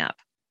coming up.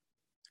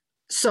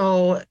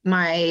 So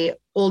my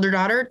older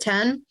daughter,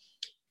 10,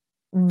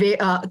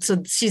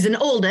 so she's an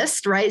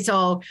oldest, right?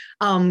 So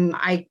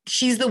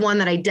she's the one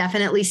that I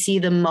definitely see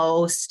the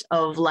most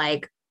of,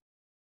 like,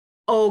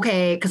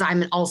 okay, because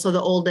I'm also the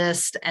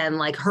oldest, and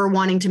like her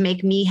wanting to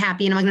make me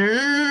happy. And I'm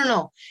like,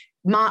 no.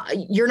 Mom,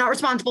 you're not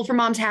responsible for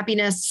mom's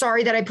happiness.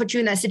 Sorry that I put you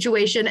in that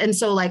situation. And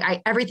so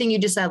like everything you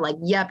just said, like,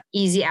 yep,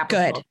 easy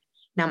apple. Good.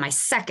 Now, my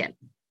second,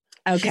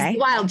 Okay. she's the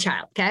wild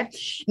child. Okay.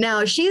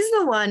 Now she's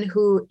the one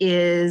who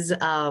is,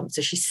 so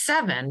she's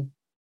 7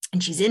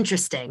 and she's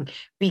interesting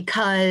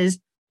because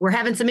we're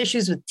having some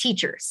issues with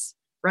teachers.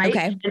 Right.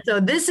 Okay. And so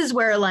this is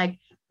where like,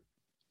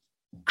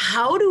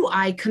 how do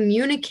I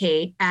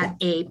communicate at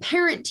a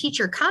parent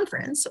teacher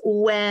conference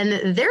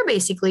when they're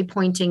basically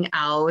pointing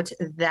out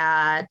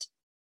that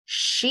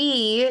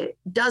she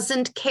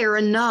doesn't care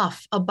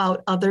enough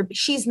about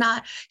she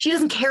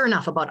doesn't care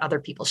enough about other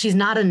people. She's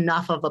not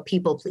enough of a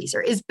people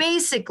pleaser is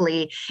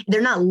basically,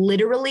 they're not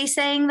literally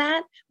saying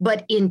that,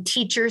 but in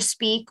teacher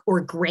speak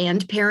or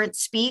grandparent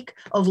speak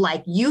of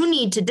like, you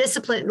need to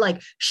discipline,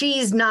 like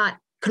she's not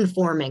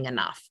conforming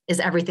enough is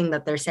everything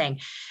that they're saying.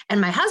 And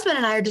my husband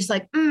and I are just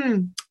like,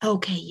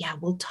 okay, yeah,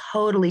 we'll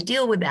totally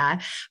deal with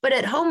that. But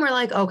at home, we're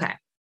like, okay,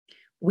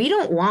 we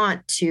don't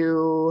want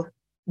to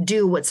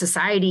do what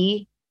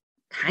society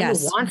kind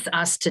of wants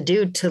us to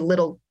do to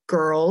little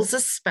girls,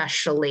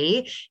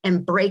 especially,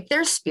 and break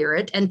their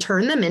spirit and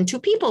turn them into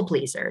people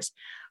pleasers.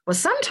 Well,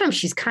 sometimes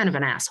she's kind of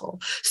an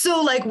asshole.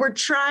 So like, we're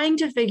trying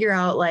to figure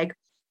out, like,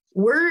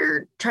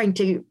 we're trying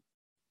to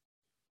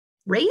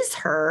raise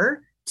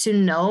her to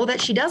know that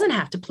she doesn't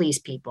have to please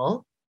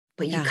people,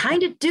 but you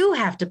kind of do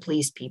have to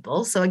please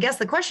people. So I guess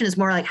the question is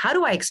more like, how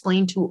do I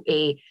explain to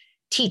a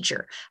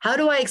teacher? How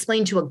do I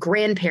explain to a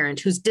grandparent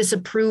who's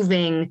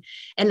disapproving,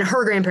 and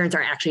her grandparents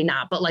are actually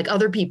not, but like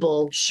other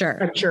people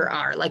sure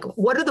are, like,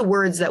 what are the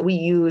words that we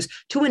use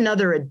to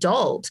another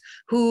adult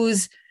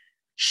who's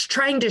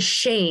trying to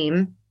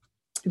shame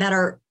that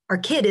our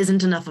kid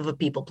isn't enough of a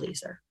people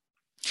pleaser?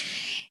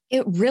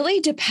 It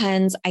really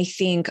depends, I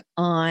think,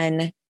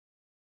 on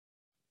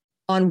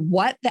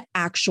what the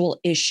actual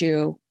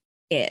issue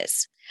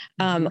is.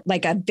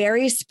 Like a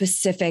very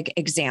specific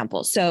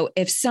example. So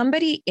if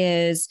somebody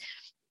is,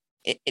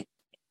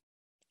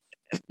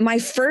 my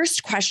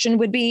first question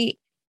would be,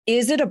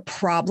 is it a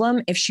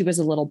problem if she was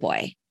a little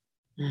boy?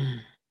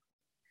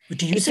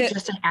 Do you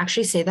suggest I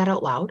actually say that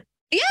out loud?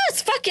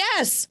 Yes, fuck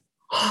yes.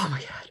 Oh my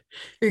God.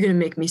 You're going to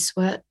make me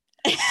sweat.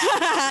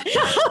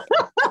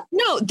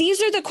 No,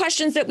 these are the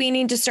questions that we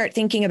need to start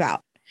thinking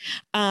about.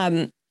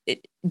 I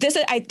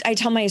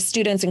tell my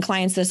students and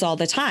clients this all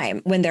the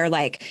time when they're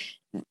like,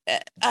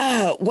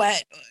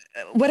 what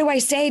do I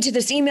say to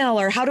this email,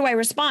 or how do I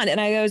respond?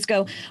 And I always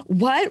go,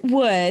 what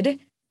would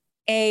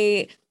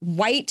a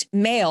white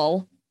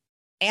male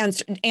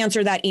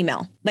answer that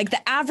email? Like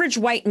the average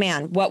white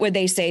man, what would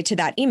they say to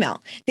that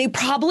email? They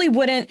probably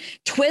wouldn't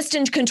twist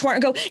and contort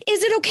and go,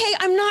 is it okay?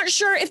 I'm not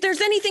sure if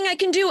there's anything I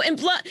can do. And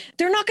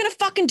they're not going to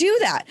fucking do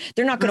that.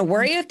 They're not going to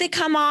worry if they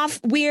come off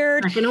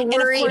weird. Not going to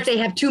worry if they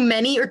have too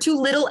many or too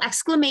little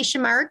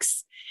exclamation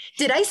marks.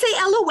 Did I say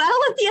LOL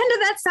at the end of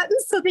that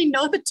sentence so they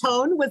know the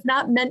tone was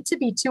not meant to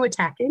be too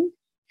attacking?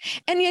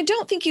 And I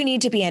don't think you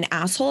need to be an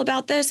asshole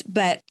about this,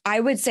 but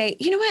I would say,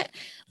 you know what?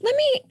 Let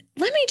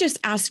me just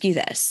ask you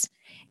this.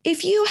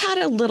 If you had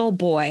a little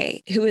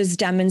boy who is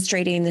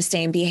demonstrating the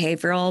same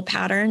behavioral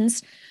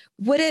patterns,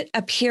 would it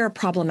appear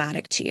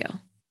problematic to you?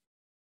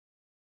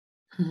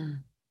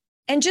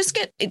 And just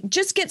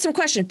get some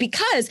questions,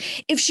 because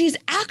if she's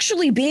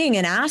actually being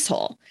an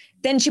asshole,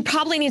 then she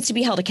probably needs to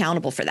be held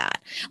accountable for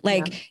that.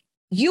 Like,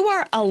 you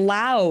are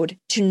allowed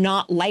to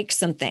not like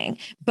something,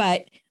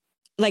 but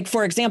like,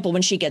 for example,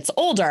 when she gets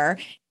older,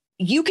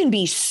 you can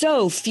be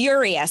so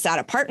furious at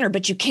a partner,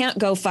 but you can't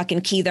go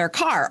fucking key their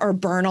car or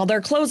burn all their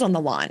clothes on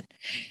the lawn.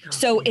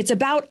 So it's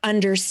about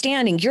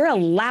understanding. You're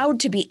allowed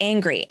to be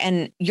angry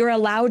and you're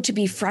allowed to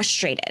be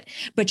frustrated,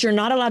 but you're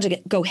not allowed to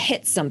go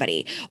hit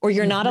somebody, or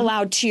you're not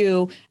allowed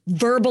to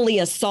verbally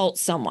assault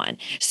someone.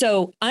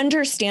 So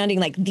understanding,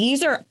 like,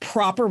 these are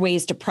proper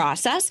ways to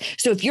process.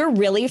 So if you're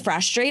really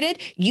frustrated,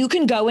 you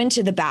can go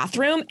into the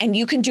bathroom and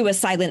you can do a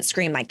silent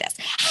scream like this.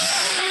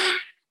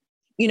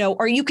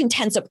 Or you can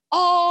tense up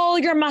all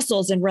your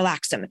muscles and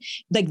relax them.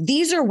 Like,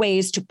 these are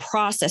ways to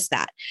process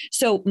that.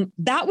 So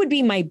that would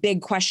be my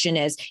big question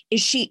is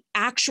she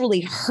actually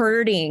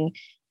hurting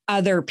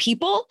other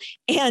people?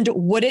 And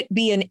would it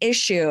be an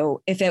issue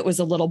if it was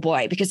a little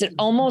boy? Because it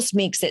almost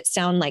makes it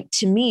sound like,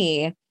 to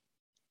me,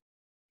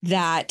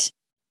 that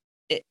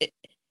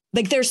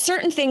like there's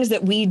certain things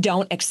that we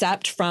don't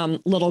accept from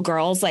little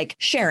girls, like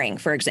sharing,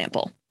 for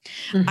example.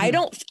 I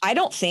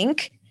don't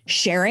think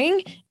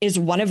sharing is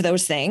one of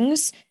those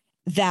things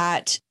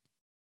that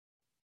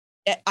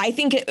I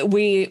think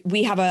we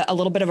have a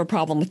little bit of a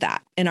problem with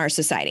that in our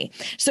society.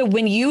 So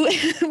when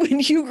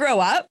you grow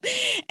up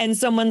and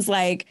someone's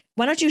like,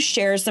 why don't you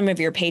share some of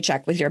your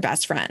paycheck with your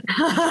best friend?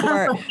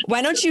 Or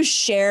why don't you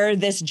share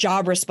this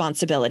job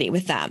responsibility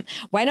with them?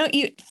 Why don't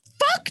you?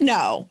 Fuck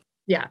no.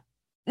 Yeah.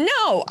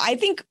 No, I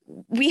think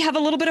we have a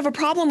little bit of a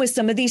problem with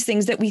some of these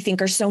things that we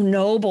think are so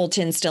noble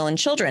to instill in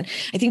children.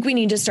 I think we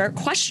need to start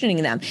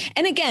questioning them.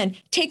 And again,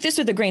 take this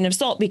with a grain of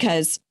salt,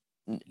 because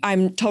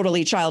I'm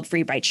totally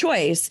child-free by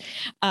choice.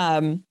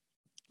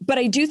 But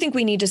I do think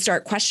we need to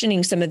start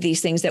questioning some of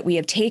these things that we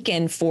have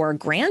taken for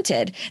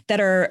granted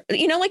that are,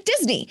 like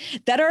Disney,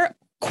 that are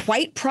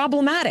quite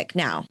problematic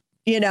now.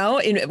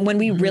 When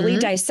we really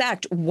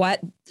dissect what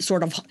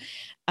sort of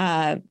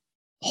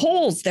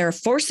holes they're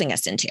forcing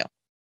us into.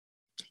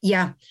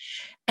 Yeah.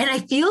 And I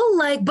feel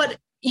like,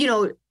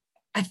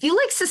 I feel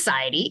like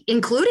society,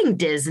 including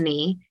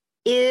Disney,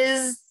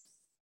 is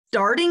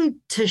starting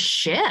to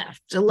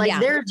shift.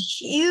 There's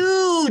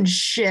huge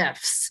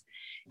shifts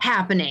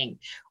happening.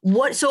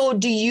 So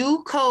do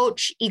you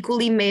coach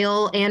equally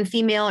male and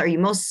female? Are you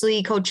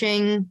mostly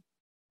coaching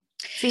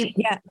female?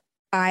 Yeah.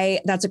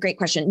 That's a great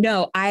question.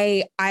 No,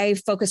 I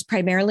focus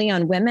primarily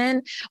on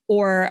women,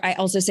 or I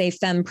also say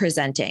femme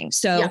presenting.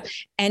 So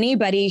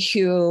anybody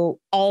who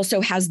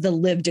also has the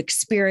lived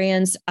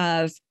experience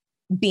of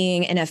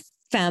being in a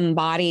femme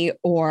body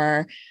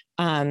or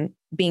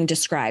being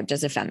described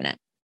as effeminate.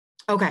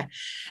 Okay.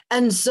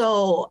 And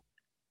so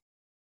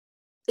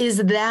is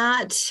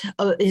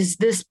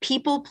this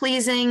people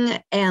pleasing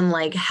and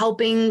like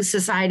helping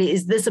society?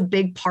 Is this a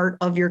big part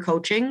of your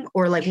coaching,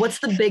 or like, what's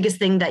the biggest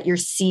thing that you're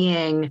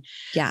seeing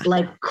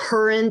like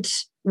current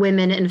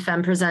women and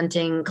femme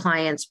presenting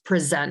clients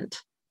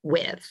present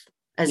with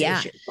as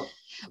issues?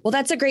 Well,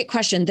 that's a great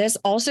question. This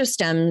also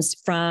stems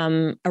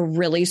from a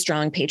really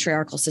strong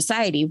patriarchal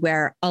society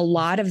where a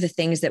lot of the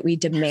things that we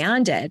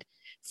demanded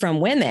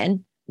from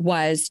women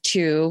was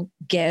to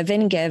give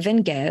and give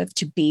and give,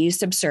 to be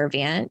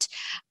subservient.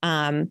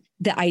 The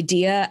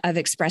idea of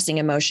expressing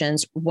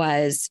emotions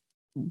was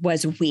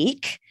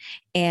weak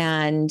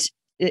and,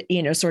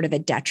 sort of a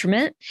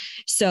detriment.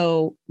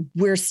 So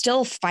we're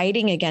still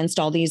fighting against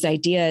all these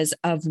ideas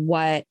of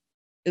what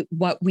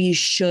we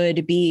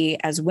should be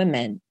as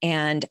women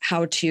and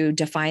how to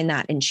define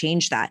that and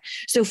change that.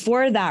 So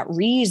for that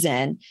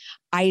reason,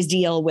 I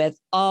deal with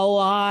a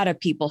lot of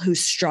people who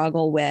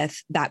struggle with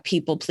that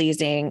people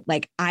pleasing.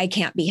 Like, I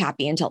can't be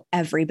happy until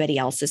everybody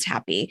else is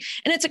happy.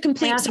 And it's a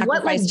complete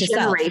sacrifice to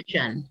self. What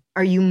generation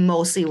are you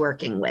mostly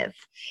working with?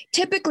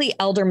 Typically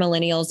elder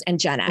millennials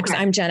and Gen X.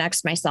 Okay. I'm Gen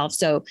X myself.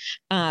 So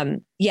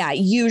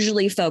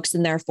usually folks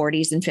in their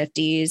 40s and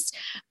 50s,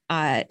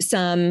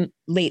 some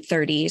late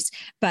 30s,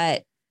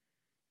 but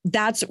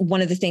that's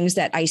one of the things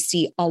that I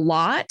see a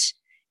lot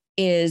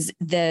is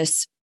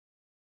this.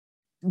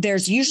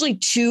 There's usually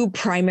two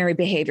primary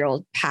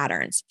behavioral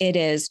patterns. It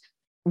is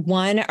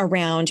one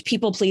around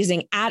people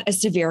pleasing at a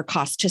severe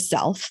cost to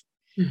self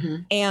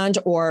and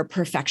or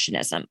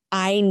perfectionism.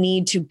 I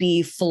need to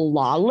be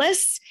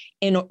flawless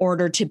in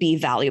order to be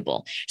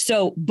valuable.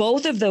 So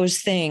both of those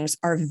things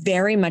are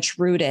very much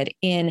rooted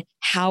in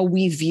how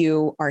we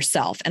view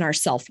ourselves and our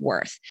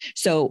self-worth.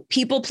 So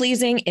people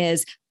pleasing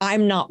is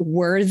I'm not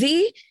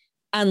worthy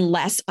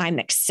unless I'm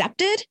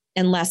accepted,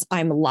 unless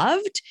I'm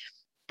loved.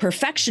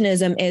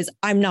 Perfectionism is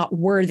I'm not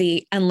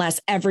worthy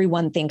unless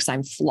everyone thinks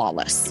I'm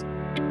flawless.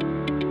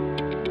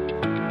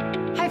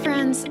 Hi,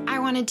 friends. I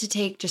wanted to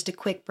take just a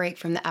quick break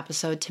from the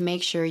episode to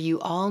make sure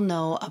you all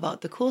know about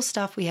the cool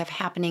stuff we have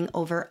happening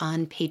over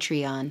on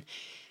Patreon.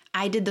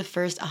 I did the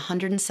first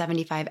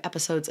 175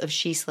 episodes of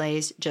She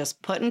Slays,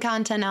 just putting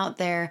content out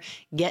there,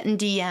 getting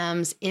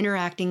DMs,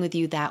 interacting with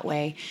you that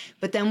way.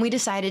 But then we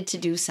decided to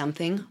do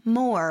something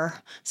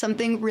more,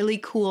 something really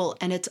cool,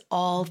 and it's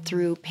all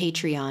through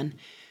Patreon.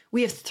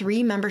 We have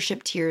 3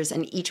 membership tiers,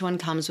 and each one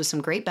comes with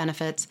some great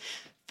benefits.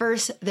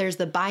 First, there's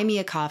the Buy Me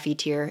a Coffee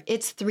tier.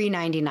 It's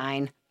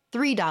 $3.99,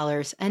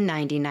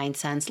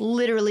 $3.99,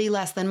 literally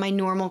less than my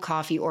normal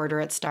coffee order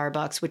at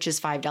Starbucks, which is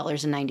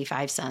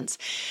 $5.95.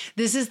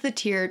 This is the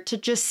tier to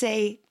just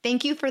say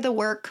thank you for the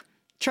work.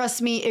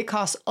 Trust me, it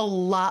costs a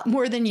lot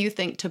more than you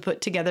think to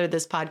put together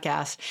this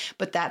podcast,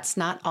 but that's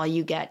not all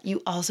you get.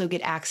 You also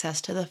get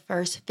access to the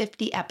first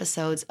 50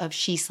 episodes of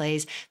She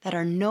Slays that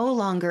are no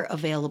longer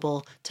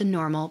available to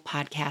normal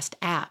podcast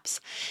apps.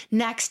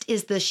 Next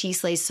is the She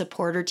Slays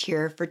supporter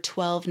tier for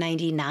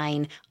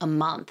 $12.99 a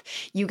month.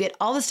 You get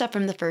all the stuff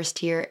from the first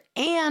tier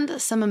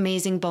and some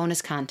amazing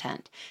bonus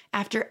content.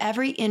 After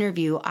every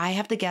interview, I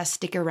have the guests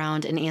stick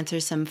around and answer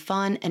some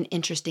fun and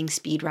interesting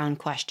speed round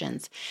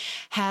questions.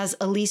 Has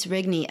Elise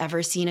Rigney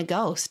ever seen a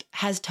ghost?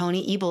 Has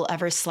Tony Ebel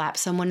ever slapped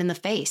someone in the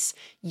face?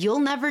 You'll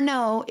never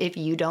know if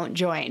you don't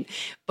join.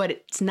 But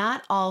it's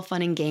not all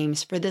fun and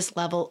games. For this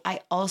level,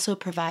 I also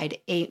provide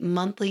a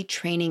monthly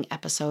training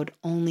episode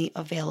only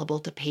available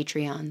to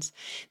Patreons.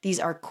 These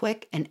are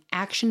quick and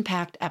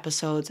action-packed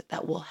episodes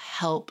that will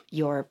help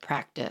your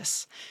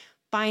practice.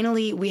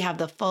 Finally, we have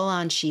the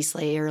full-on She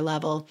Slayer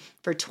level.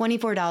 For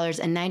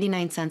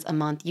 $24.99 a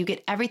month, you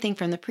get everything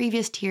from the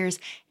previous tiers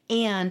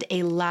and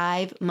a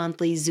live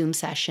monthly Zoom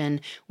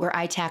session where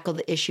I tackle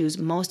the issues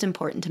most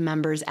important to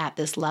members at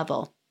this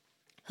level.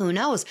 Who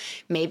knows?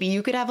 Maybe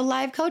you could have a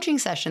live coaching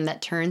session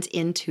that turns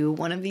into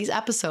one of these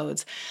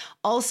episodes.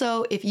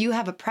 Also, if you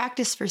have a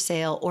practice for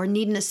sale or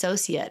need an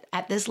associate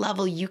at this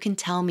level, you can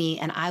tell me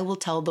and I will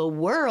tell the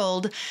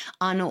world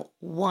on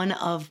one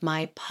of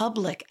my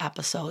public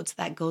episodes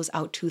that goes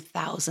out to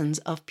thousands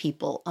of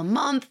people a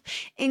month,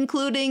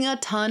 including a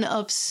ton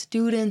of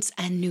students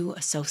and new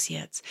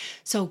associates.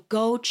 So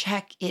go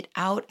check it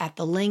out at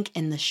the link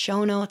in the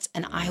show notes,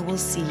 and I will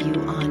see you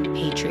on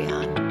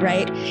Patreon.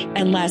 Right?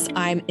 Unless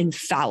I'm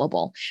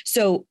infallible.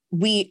 So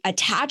we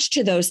attach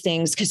to those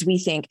things because we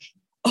think,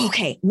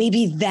 okay,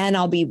 maybe then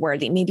I'll be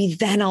worthy. Maybe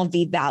then I'll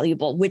be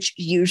valuable, which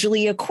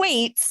usually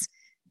equates,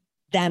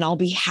 then I'll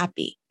be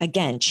happy.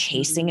 Again,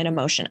 chasing an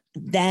emotion.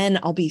 Then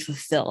I'll be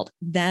fulfilled.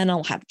 Then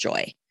I'll have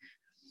joy.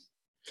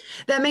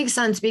 That makes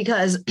sense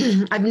because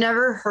I've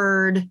never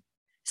heard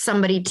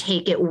somebody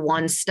take it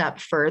one step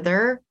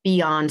further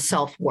beyond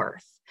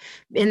self-worth.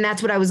 And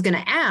that's what I was going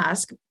to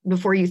ask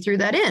before you threw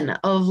that in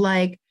of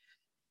like,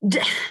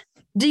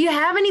 do you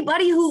have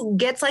anybody who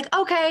gets like,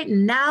 okay,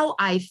 now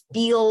I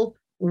feel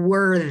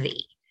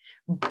worthy.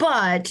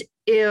 But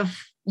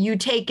if you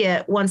take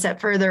it one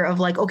step further of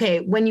like, okay,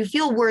 when you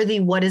feel worthy,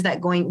 what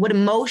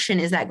emotion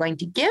is that going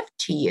to give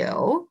to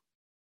you?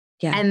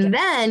 Yeah. And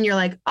then you're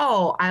like,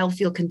 oh, I'll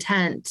feel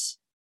content.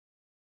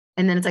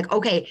 And then it's like,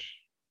 okay,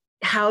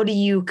 how do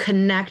you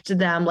connect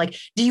them? Like,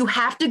 do you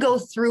have to go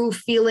through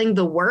feeling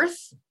the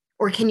worth,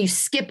 or can you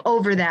skip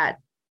over that?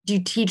 Do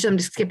you teach them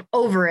to skip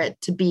over it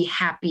to be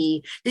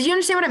happy? Did you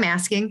understand what I'm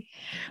asking?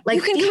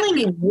 Like,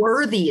 feeling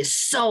worthy is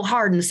so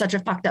hard in such a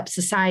fucked up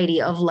society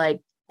of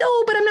like,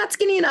 no, but I'm not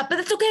skinny enough, but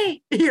that's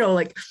okay.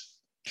 Like.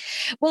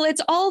 Well,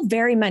 it's all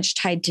very much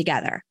tied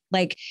together.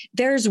 Like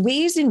there's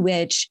ways in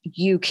which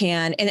you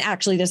can, and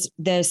actually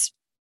this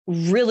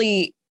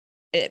really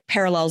it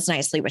parallels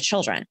nicely with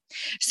children.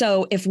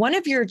 So if one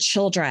of your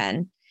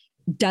children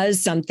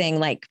does something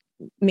like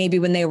maybe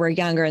when they were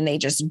younger and they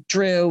just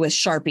drew with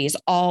Sharpies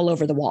all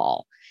over the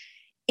wall,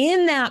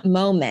 in that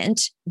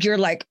moment, you're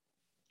like,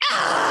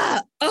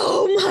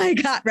 oh my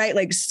God, right?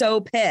 Like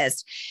so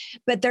pissed.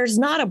 But there's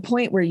not a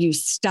point where you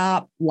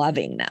stop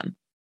loving them,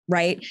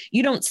 right?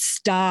 You don't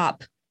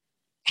stop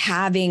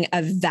having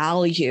a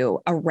value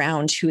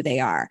around who they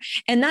are.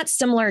 And that's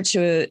similar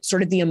to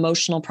sort of the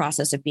emotional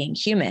process of being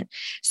human.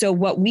 So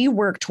what we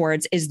work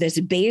towards is this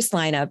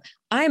baseline of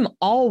I'm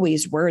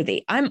always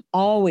worthy. I'm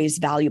always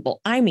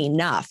valuable. I'm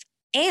enough.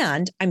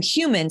 And I'm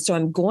human, so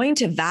I'm going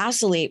to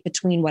vacillate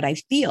between what I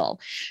feel.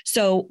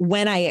 So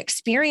when I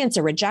experience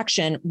a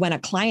rejection, when a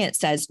client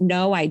says,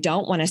 no, I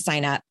don't want to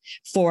sign up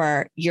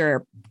for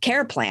your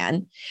care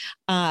plan,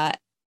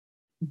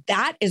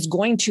 that is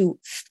going to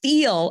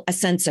feel a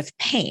sense of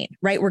pain,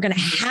 right? We're going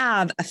to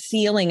have a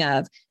feeling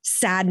of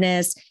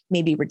sadness,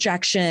 maybe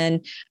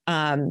rejection,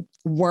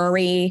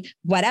 worry,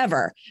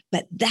 whatever.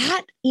 But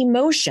that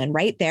emotion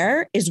right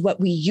there is what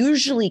we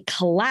usually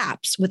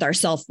collapse with our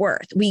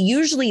self-worth. We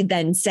usually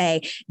then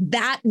say,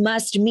 that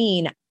must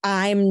mean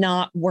I'm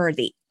not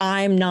worthy.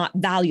 I'm not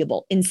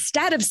valuable.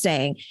 Instead of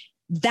saying,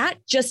 that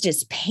just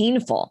is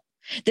painful.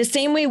 The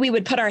same way we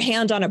would put our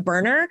hand on a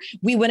burner,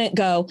 we wouldn't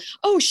go,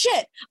 oh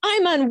shit,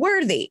 I'm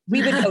unworthy.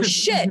 We would go,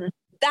 shit,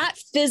 that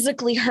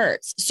physically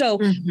hurts. So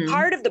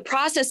part of the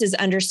process is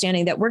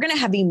understanding that we're going to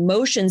have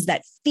emotions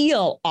that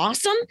feel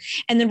awesome.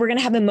 And then we're going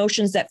to have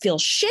emotions that feel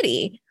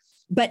shitty.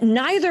 But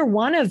neither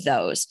one of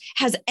those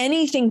has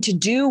anything to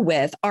do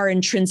with our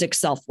intrinsic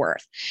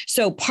self-worth.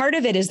 So part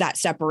of it is that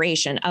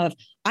separation of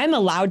I'm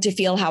allowed to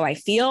feel how I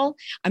feel.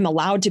 I'm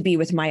allowed to be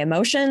with my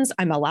emotions.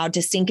 I'm allowed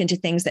to sink into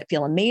things that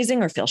feel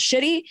amazing or feel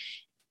shitty,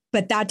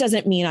 but that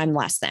doesn't mean I'm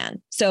less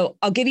than. So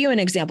I'll give you an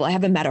example. I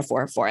have a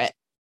metaphor for it.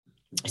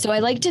 So I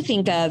like to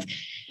think of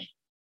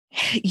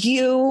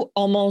you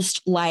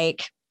almost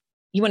like,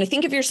 you want to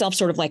think of yourself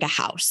sort of like a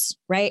house,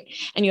 right?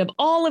 And you have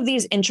all of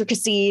these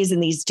intricacies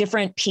and these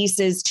different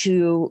pieces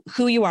to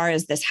who you are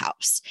as this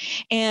house.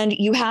 And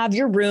you have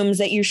your rooms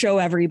that you show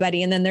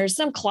everybody. And then there's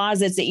some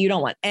closets that you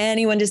don't want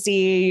anyone to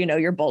see,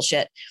 your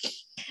bullshit.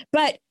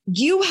 But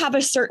you have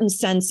a certain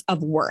sense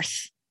of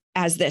worth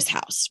as this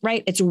house,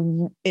 right?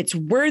 It's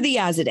worthy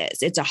as it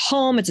is. It's a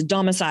home. It's a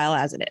domicile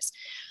as it is.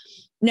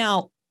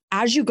 Now,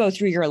 as you go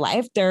through your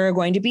life, there are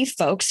going to be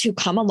folks who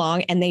come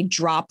along and they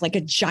drop like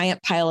a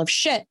giant pile of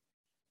shit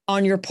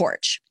on your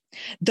porch.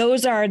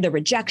 Those are the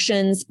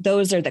rejections.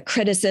 Those are the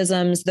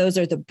criticisms. Those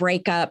are the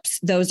breakups.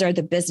 Those are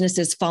the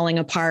businesses falling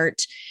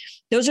apart.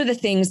 Those are the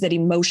things that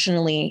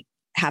emotionally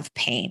have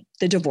pain,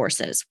 the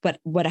divorces,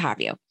 what have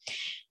you.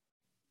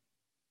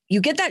 You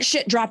get that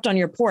shit dropped on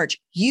your porch.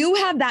 You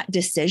have that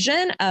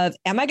decision of,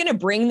 am I going to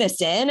bring this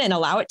in and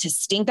allow it to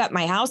stink up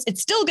my house?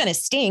 It's still going to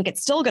stink.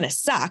 It's still going to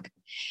suck,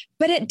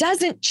 but it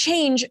doesn't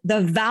change the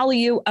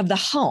value of the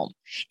home.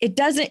 It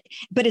doesn't,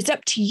 but it's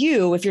up to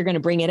you if you're going to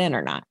bring it in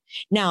or not.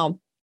 Now,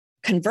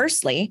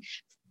 conversely,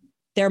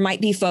 there might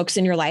be folks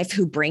in your life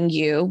who bring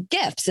you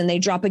gifts and they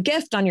drop a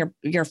gift on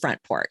your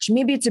front porch.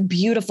 Maybe it's a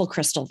beautiful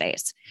crystal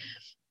vase.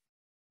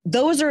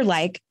 Those are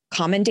like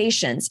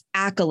commendations,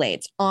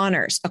 accolades,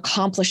 honors,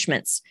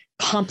 accomplishments,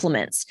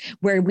 compliments,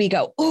 where we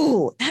go,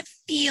 oh, that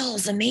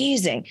feels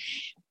amazing.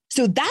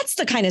 So that's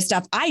the kind of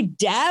stuff I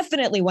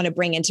definitely want to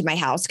bring into my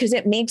house because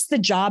it makes the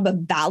job of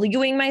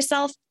valuing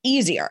myself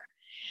easier.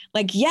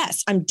 Like,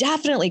 yes, I'm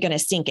definitely going to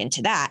sink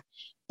into that.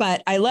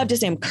 But I love to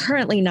say I'm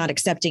currently not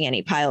accepting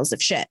any piles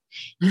of shit.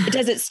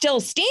 Does it still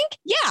stink?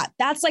 Yeah,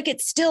 that's like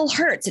it still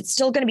hurts. It's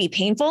still going to be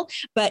painful.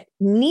 But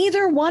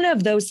neither one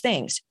of those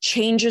things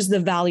changes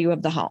the value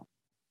of the home.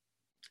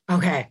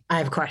 Okay, I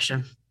have a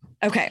question.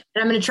 Okay.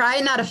 And I'm going to try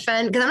and not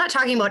offend because I'm not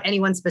talking about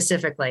anyone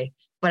specifically,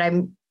 but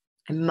I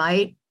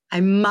might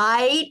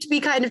be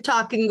kind of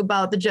talking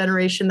about the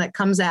generation that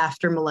comes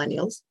after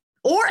millennials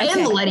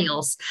and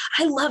millennials.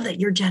 I love that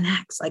you're Gen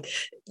X. Like,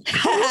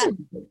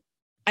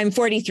 I'm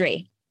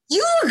 43.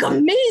 You look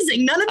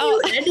amazing. None of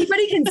you,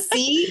 anybody can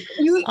see.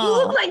 You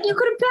look like you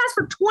could have passed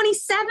for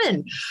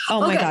 27. Oh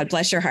my God,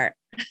 bless your heart.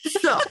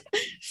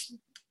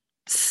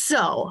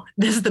 So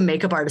this is the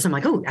makeup artist. I'm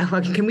like, oh,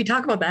 can we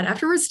talk about that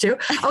afterwards too?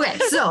 Okay,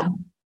 so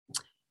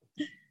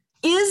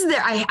is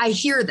there, I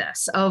hear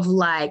this of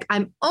like,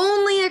 I'm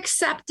only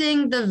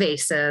accepting the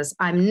vases.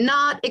 I'm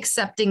not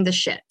accepting the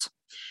shit.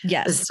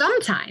 Yes.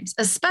 Sometimes,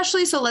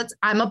 especially,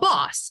 I'm a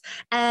boss.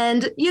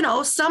 And,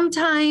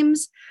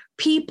 sometimes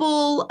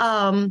people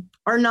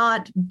are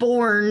not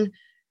born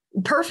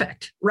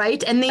perfect,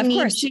 right? And they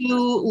need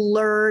to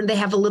learn, they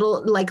have a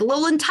little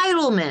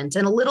entitlement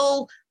and a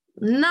little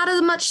not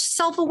as much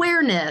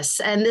self-awareness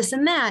and this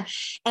and that.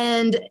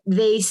 And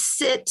they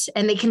sit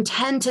and they can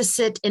tend to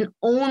sit and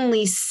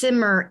only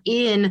simmer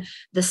in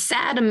the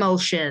sad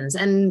emotions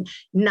and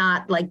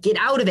not like get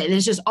out of it. And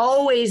it's just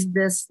always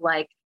this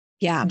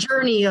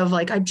journey of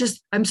like,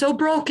 I'm so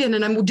broken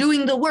and I'm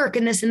doing the work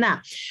and this and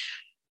that.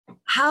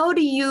 How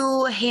would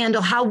you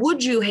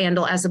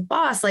handle as a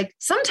boss? Like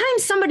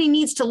sometimes somebody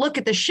needs to look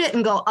at the shit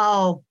and go,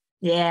 oh,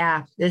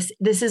 yeah, this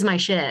is my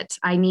shit.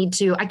 I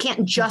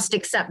can't just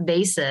accept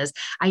vases.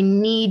 I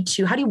need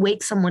to, how do you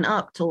wake someone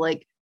up to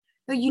like,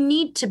 you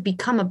need to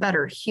become a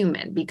better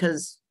human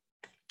because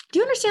do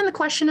you understand the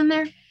question in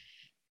there?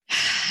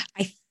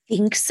 I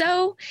think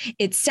so.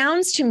 It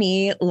sounds to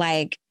me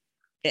like,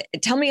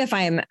 tell me if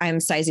I'm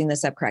sizing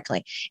this up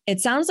correctly. It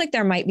sounds like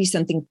there might be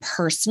something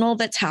personal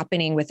that's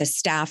happening with a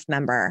staff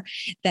member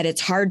that it's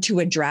hard to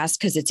address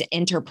because it's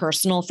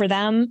interpersonal for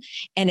them.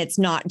 And it's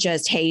not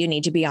just, hey, you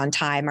need to be on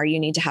time or you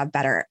need to have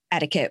better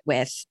etiquette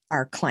with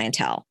our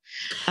clientele.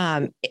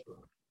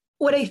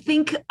 What I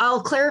think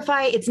I'll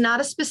clarify, it's not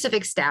a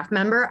specific staff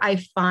member. I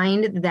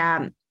find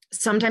that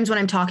sometimes when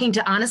I'm talking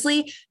to,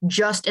 honestly,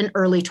 just an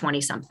early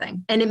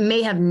 20-something, and it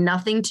may have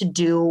nothing to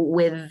do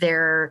with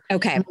their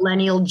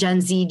millennial,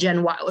 Gen Z,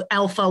 Gen Y,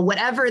 Alpha,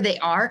 whatever they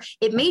are.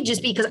 It may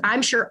just be because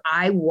I'm sure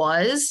I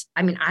went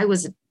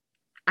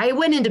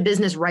into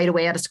business right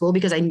away out of school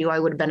because I knew I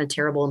would have been a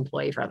terrible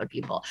employee for other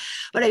people.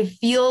 But I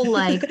feel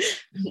like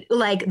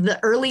the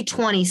early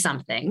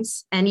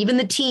 20-somethings and even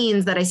the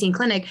teens that I see in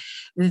clinic,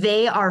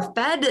 they are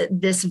fed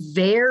this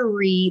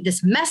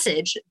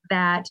message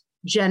that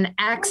Gen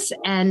X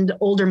and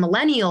older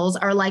millennials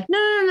are like,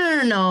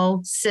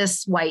 no,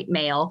 cis white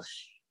male.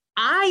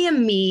 I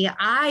am me.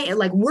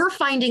 We're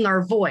finding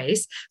our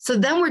voice. So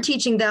then we're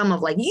teaching them of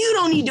like, you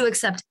don't need to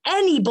accept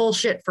any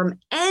bullshit from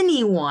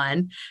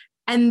anyone.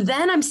 And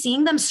then I'm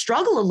seeing them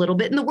struggle a little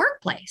bit in the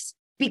workplace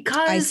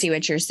because I see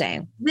what you're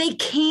saying. They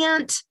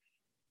can't,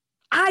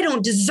 I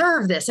don't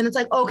deserve this. And it's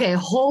like, okay,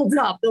 hold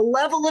up. The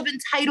level of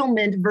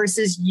entitlement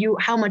versus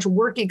how much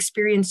work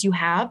experience you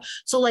have.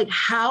 So like,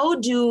 how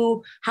would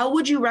you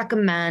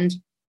recommend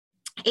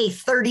a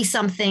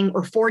 30-something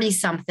or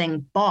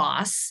 40-something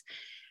boss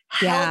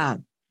help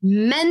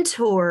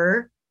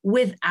mentor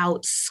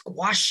without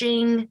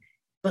squashing,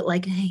 but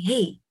like,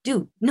 hey,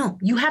 dude, no,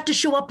 you have to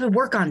show up at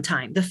work on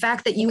time. The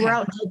fact that you were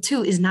out until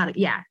 2 is not,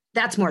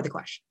 that's more the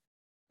question.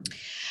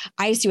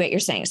 I see what you're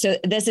saying. So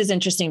this is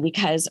interesting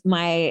because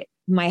my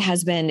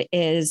husband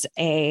is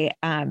a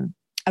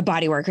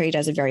body worker. He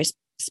does a very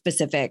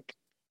specific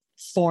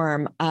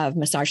form of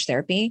massage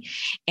therapy,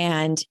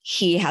 and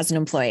he has an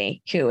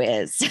employee who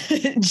is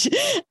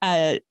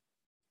a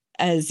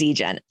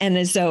Z-Gen.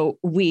 And so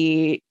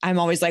I'm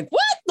always like,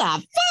 what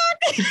the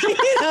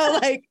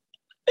fuck? Like,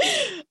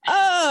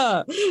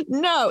 oh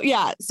no.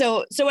 Yeah.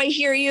 So I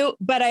hear you,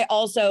 but I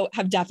also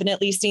have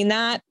definitely seen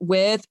that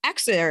with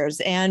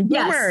Xers and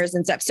boomers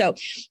and stuff. So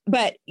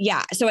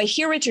I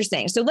hear what you're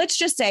saying. So let's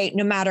just say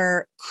no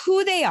matter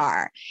who they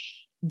are,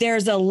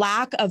 there's a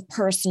lack of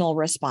personal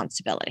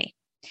responsibility.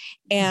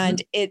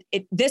 And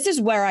this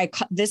is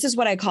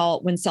what I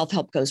call when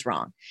self-help goes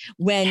wrong.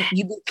 When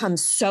you become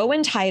so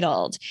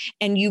entitled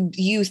and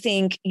you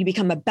think you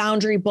become a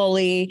boundary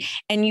bully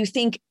and you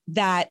think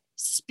that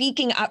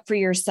speaking up for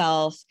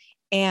yourself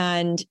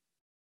and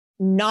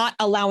not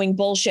allowing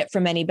bullshit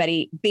from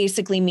anybody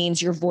basically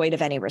means you're void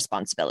of any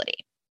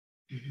responsibility.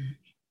 Mm-hmm.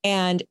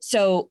 And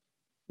so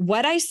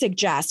what I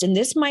suggest, and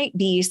this might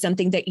be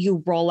something that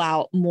you roll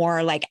out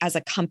more like as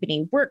a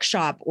company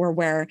workshop or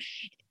where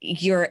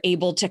you're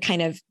able to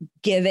kind of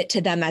give it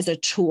to them as a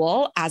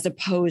tool, as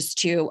opposed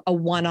to a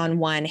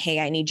one-on-one, hey,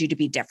 I need you to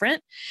be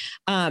different,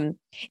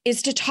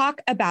 is to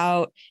talk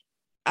about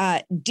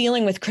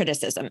dealing with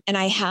criticism. And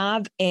I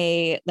have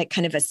a like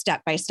kind of a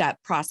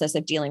step-by-step process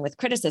of dealing with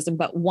criticism.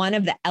 But one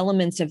of the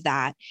elements of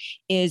that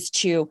is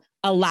to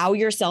allow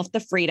yourself the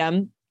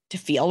freedom to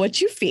feel what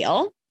you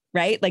feel,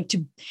 right?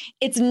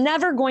 It's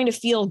never going to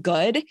feel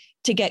good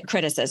to get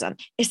criticism,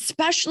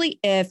 especially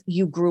if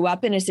you grew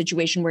up in a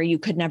situation where you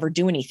could never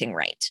do anything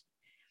right.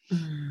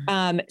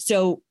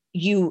 So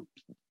you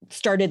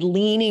started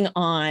leaning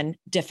on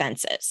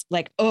defenses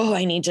like, oh,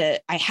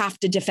 I have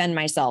to defend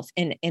myself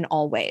in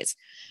all ways.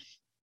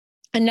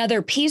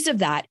 Another piece of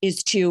that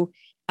is to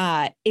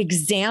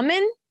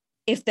examine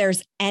if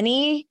there's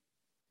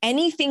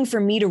anything for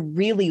me to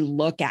really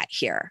look at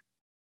here,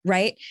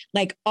 right?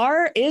 Like,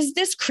 is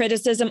this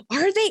criticism,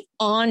 are they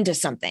on to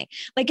something?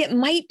 Like it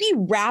might be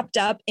wrapped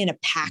up in a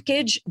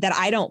package that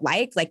I don't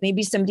like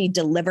maybe somebody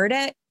delivered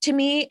it to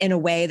me in a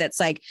way that's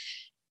like,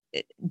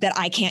 that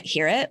I can't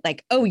hear it.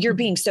 Like, oh, you're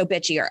being so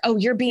bitchy, or, oh,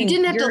 you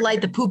didn't have to light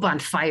the poop on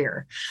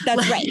fire.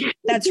 That's right.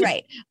 That's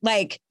right.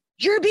 Like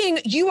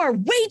you are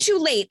way too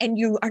late and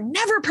you are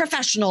never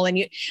professional.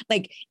 And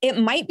it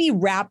might be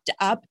wrapped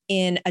up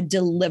in a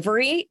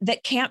delivery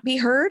that can't be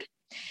heard,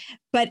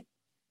 but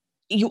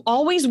you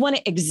always want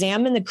to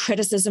examine the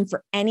criticism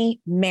for any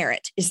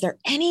merit. Is there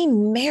any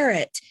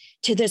merit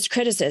to this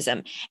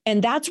criticism?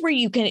 And that's where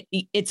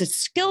it's a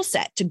skill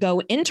set to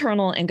go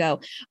internal and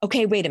go,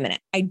 okay, wait a minute.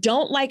 I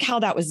don't like how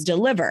that was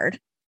delivered.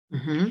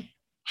 Mm-hmm.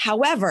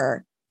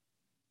 However,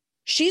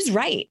 she's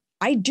right.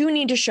 I do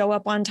need to show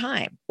up on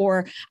time,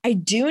 or I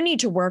do need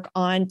to work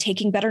on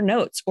taking better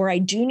notes, or I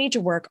do need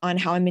to work on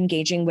how I'm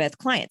engaging with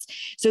clients.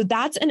 So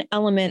that's an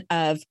element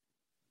of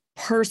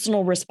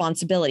personal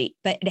responsibility,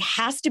 but it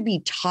has to be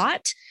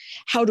taught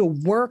how to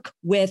work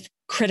with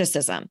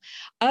criticism.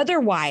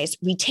 Otherwise,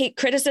 we take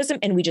criticism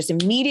and we just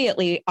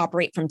immediately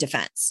operate from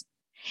defense.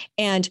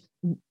 And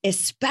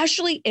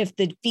especially if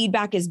the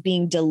feedback is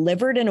being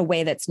delivered in a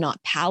way that's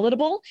not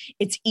palatable,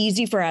 it's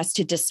easy for us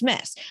to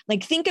dismiss.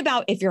 Like, think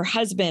about if your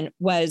husband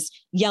was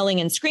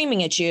yelling and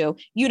screaming at you,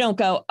 you don't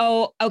go,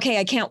 oh, okay,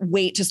 I can't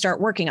wait to start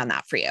working on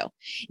that for you.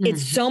 Mm-hmm.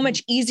 It's so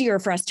much easier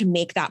for us to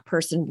make that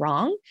person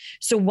wrong.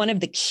 So one of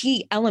the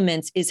key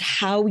elements is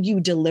how you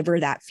deliver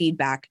that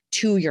feedback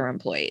to your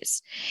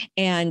employees,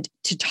 and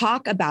to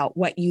talk about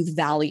what you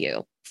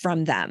value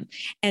from them,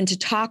 and to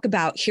talk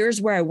about, here's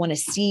where I want to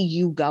see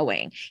you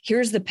going.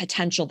 Here's the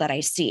potential that I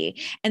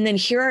see. And then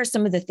here are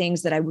some of the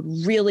things that I would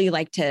really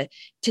like to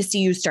see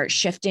you start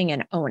shifting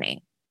and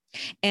owning.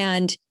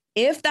 And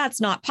if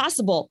that's not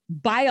possible,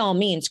 by all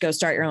means, go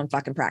start your own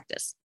fucking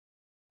practice.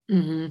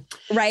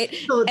 Mm-hmm. Right.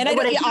 So and I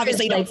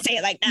obviously don't say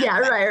it like that. Yeah,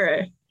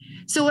 right.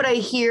 So what I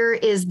hear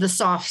is the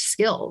soft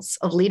skills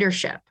of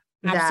leadership.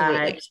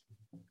 Absolutely.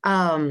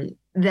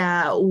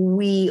 That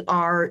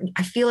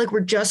I feel like we're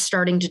just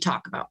starting to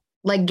talk about.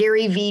 Like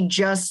Gary Vee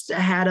just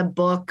had a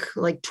book,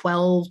 like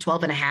 12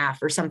 and a half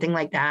or something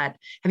like that.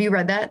 Have you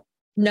read that?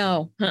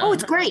 No. Oh,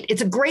 it's great.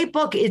 It's a great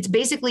book. It's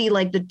basically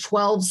like the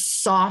 12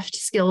 soft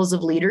skills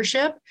of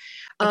leadership.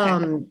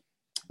 Okay.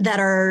 That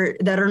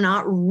are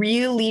not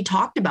really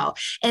talked about.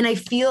 And I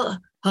feel,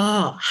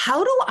 because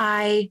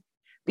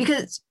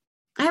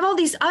I have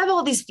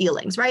all these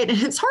feelings, right?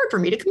 And it's hard for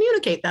me to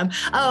communicate them.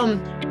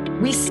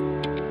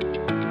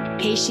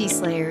 Hey, She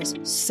Slayers,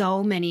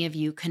 so many of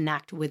you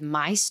connect with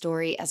my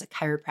story as a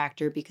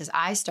chiropractor because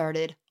I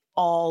started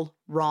all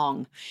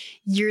wrong.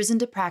 Years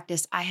into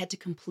practice, I had to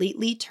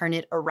completely turn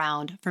it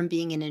around from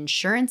being an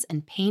insurance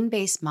and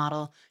pain-based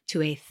model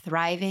to a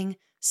thriving,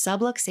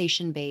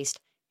 subluxation-based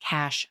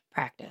cash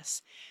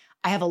practice.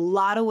 I have a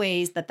lot of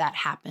ways that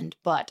happened,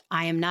 but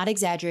I am not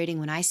exaggerating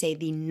when I say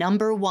the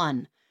number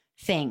one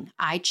thing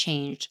I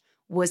changed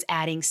was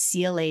adding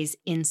CLA's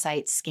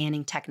Insight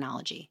scanning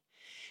technology.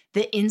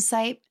 The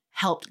Insight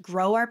helped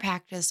grow our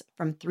practice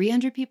from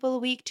 300 people a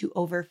week to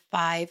over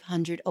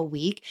 500 a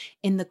week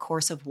in the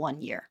course of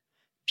 1 year,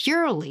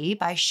 purely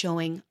by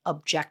showing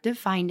objective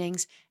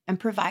findings and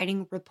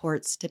providing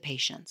reports to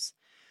patients.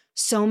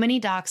 So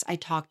many docs I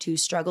talk to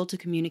struggle to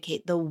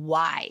communicate the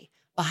why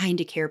behind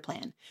a care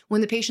plan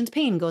when the patient's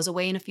pain goes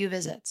away in a few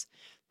visits.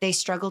 They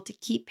struggle to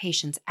keep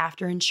patients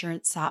after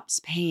insurance stops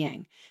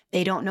paying.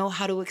 They don't know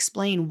how to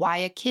explain why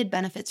a kid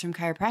benefits from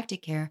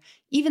chiropractic care,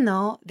 even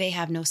though they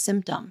have no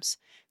symptoms.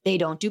 They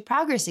don't do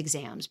progress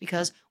exams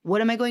because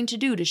what am I going to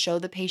do to show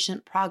the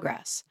patient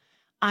progress?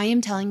 I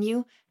am telling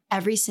you,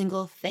 every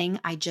single thing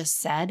I just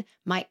said,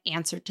 my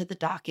answer to the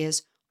doc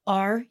is,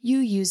 are you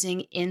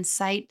using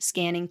Insight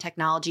scanning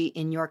technology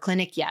in your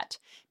clinic yet?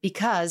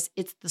 Because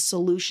it's the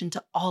solution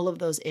to all of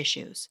those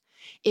issues.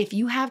 If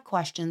you have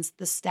questions,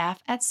 the staff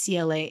at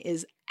CLA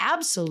is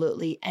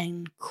absolutely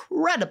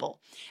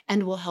incredible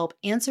and will help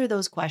answer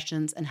those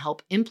questions and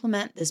help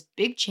implement this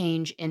big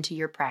change into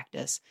your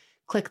practice.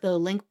 Click the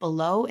link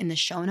below in the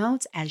show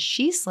notes as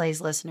She Slays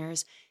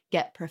listeners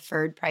get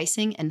preferred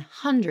pricing and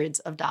hundreds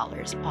of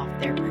dollars off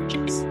their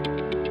purchase.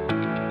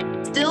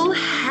 Still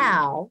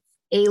have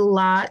a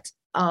lot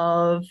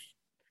of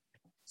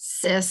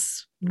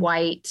cis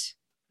white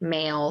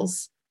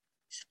males,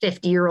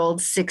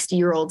 50-year-olds,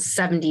 60-year-olds,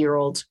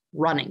 70-year-olds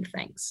running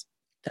things.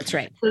 That's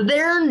right. So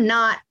they're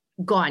not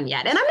gone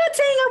yet. And I'm not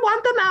saying I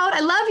want them out. I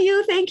love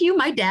you. Thank you.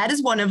 My dad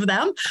is one of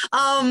them.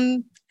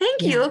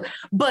 Thank you.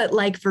 But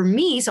like for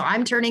me, so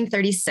I'm turning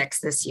 36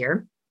 this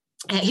year.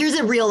 And here's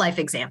a real life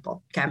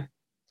example. Okay.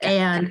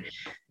 And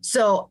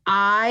so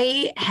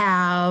I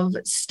have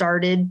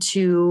started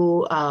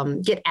to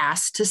get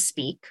asked to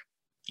speak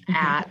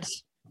at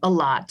a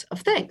lot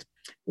of things.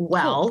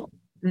 Well,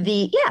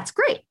 it's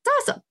great.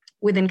 It's awesome.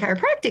 Within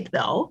chiropractic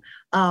though,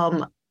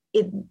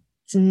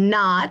 it's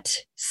not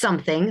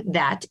something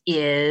that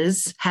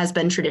has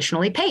been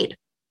traditionally paid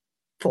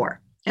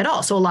for at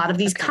all. So a lot of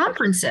these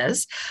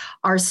conferences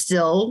are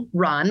still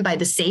run by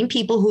the same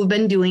people who have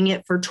been doing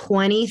it for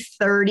 20,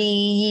 30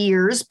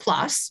 years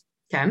plus.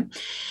 Okay.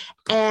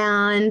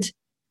 And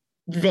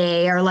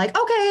they are like,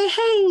 okay,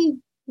 hey,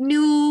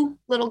 new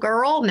little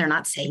girl. And they're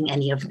not saying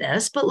any of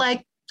this, but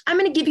like, I'm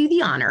going to give you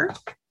the honor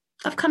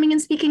of coming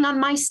and speaking on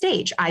my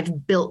stage.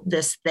 I've built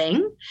this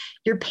thing.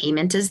 Your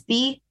payment is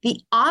the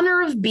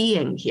honor of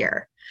being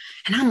here.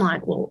 And I'm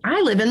like, well,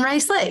 I live in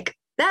Rice Lake.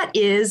 That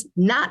is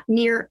not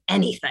near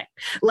anything.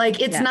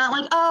 Like, it's not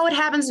like, oh, it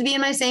happens to be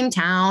in my same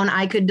town.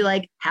 I could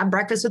like have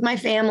breakfast with my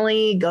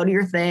family, go to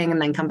your thing,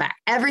 and then come back.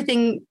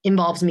 Everything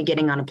involves me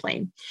getting on a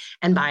plane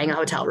and buying a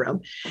hotel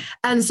room.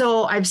 And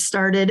so I've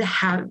started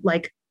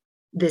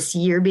this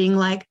year being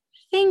like,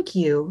 thank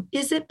you.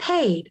 Is it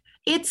paid?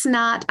 It's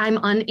not. I'm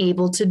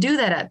unable to do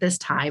that at this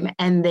time.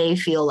 And they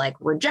feel like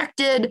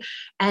rejected.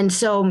 And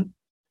so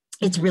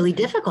it's really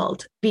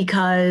difficult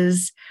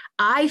because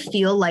I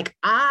feel like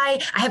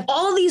I have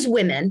all these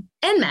women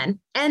and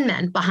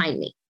men behind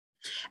me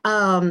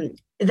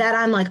that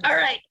I'm like, all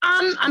right,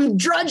 I'm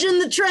drudging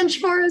the trench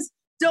for us.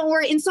 Don't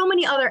worry. In so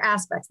many other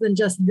aspects than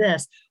just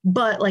this.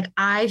 But like,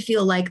 I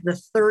feel like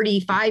the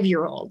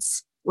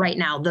 35-year-olds right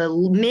now, the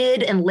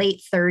mid and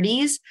late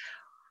 30s,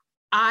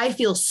 I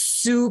feel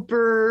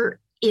super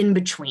in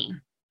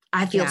between.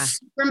 I feel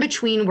super in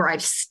between where I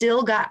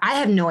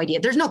have no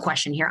idea. There's no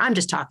question here. I'm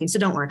just talking, so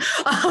don't worry.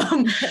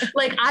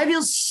 Like I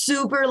feel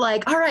super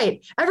like, all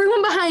right,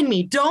 everyone behind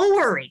me, don't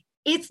worry.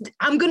 It's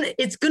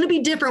going to be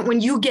different when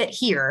you get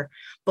here.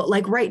 But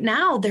like right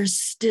now, there's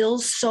still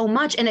so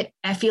much. And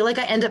I feel like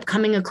I end up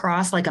coming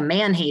across like a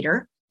man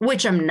hater,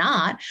 which I'm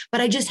not, but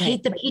I just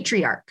hate the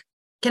patriarch.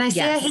 Can I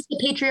say I hate the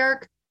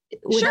patriarch?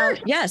 Sure.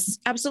 Yes,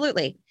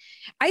 absolutely.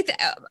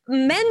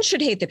 Men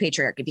should hate the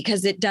patriarchy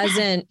because it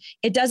doesn't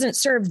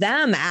serve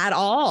them at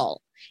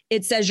all.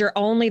 It says you're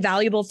only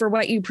valuable for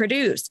what you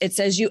produce. It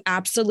says you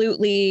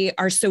absolutely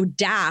are so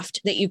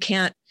daft that you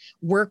can't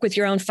work with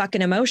your own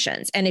fucking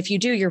emotions. And if you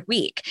do, you're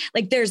weak.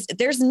 Like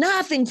there's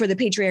nothing for the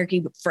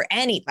patriarchy for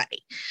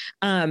anybody.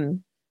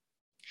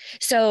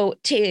 So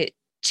to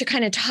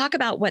kind of talk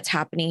about what's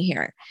happening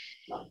here,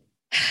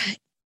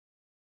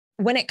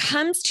 when it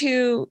comes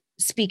to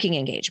speaking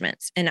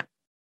engagements, and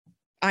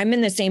I'm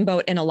in the same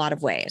boat in a lot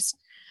of ways.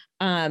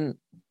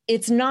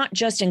 It's not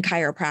just in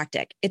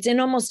chiropractic. It's in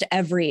almost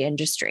every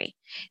industry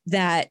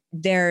that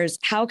there's,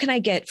 how can I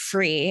get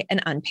free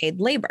and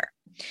unpaid labor?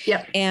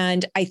 Yep.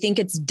 And I think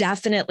it's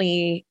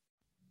definitely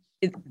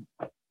a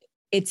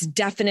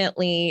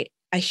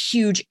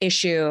huge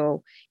issue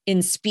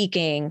in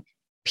speaking,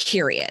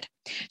 period.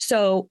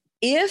 So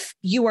if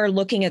you are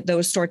looking at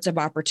those sorts of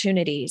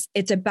opportunities,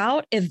 it's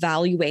about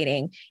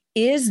evaluating,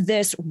 is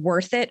this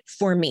worth it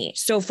for me?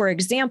 So for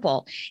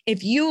example,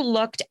 if you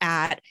looked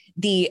at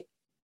the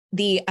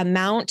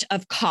amount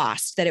of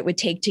cost that it would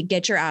take to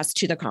get your ass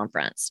to the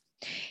conference,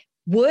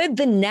 would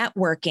the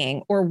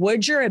networking or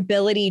would your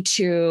ability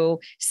to,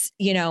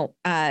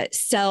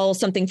 sell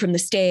something from the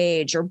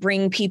stage or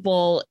bring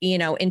people,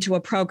 into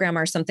a program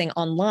or something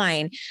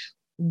online,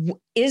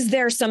 is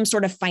there some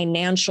sort of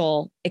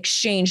financial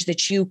exchange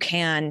that you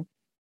can,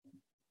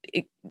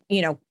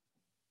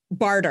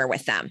 barter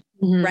with them,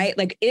 right?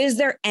 Like, is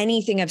there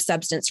anything of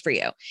substance for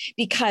you?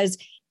 Because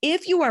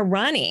if you are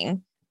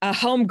running a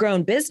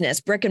homegrown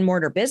business, brick and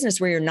mortar business,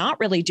 where you're not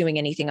really doing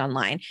anything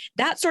online,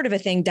 that sort of a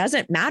thing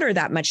doesn't matter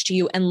that much to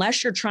you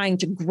unless you're trying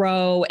to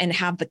grow and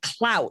have the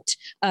clout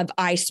of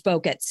I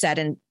spoke at said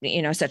and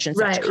such and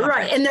such.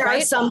 Right. And there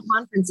are some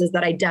conferences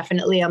that I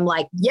definitely am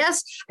like,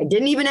 yes, I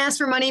didn't even ask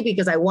for money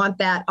because I want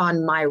that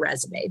on my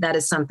resume. That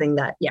is something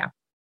that,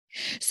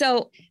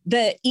 So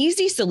the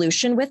easy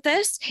solution with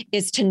this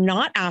is to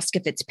not ask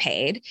if it's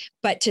paid,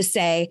 but to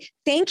say,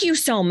 thank you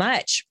so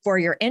much for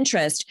your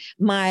interest.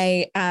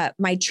 My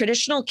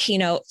traditional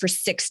keynote for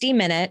 60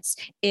 minutes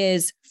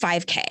is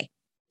 $5,000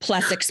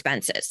 plus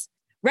expenses,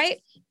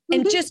 right?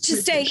 And just to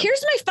say,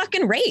 here's my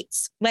fucking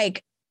rates.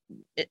 Like,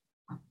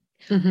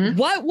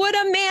 what would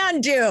a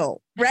man do?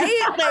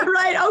 Right? Like,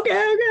 right.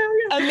 Okay.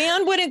 A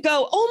man wouldn't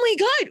go, oh my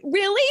God,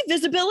 really?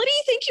 Visibility?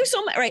 Thank you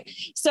so much. Right.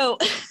 So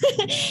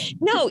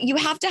no, you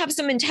have to have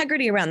some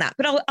integrity around that.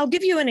 But I'll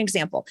give you an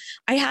example.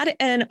 I had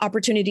an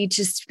opportunity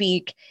to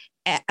speak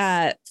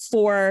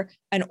for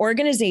an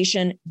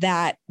organization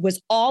that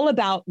was all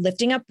about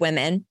lifting up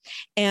women.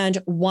 And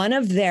one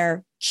of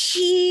their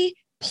key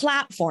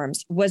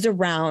platforms was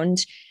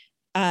around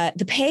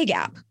the pay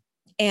gap.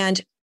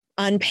 And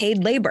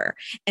unpaid labor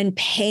and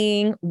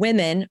paying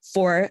women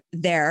for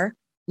their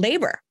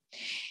labor.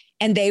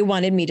 And they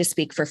wanted me to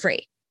speak for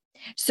free.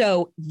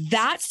 So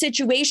that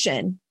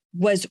situation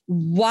was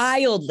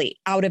wildly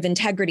out of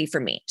integrity for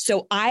me.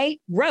 So I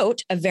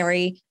wrote a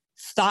very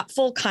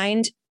thoughtful,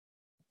 kind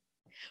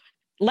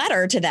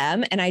letter to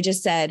them. And I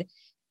just said,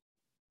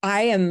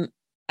 I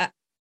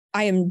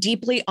am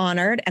deeply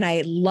honored and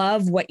I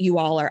love what you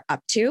all are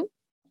up to.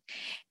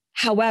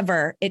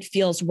 However, it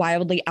feels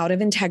wildly out of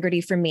integrity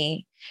for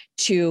me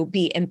to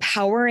be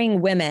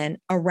empowering women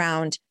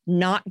around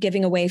not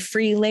giving away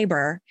free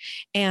labor,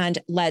 and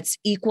let's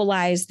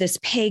equalize this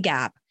pay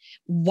gap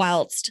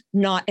whilst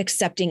not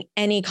accepting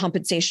any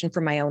compensation for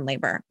my own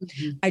labor.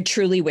 Mm-hmm. I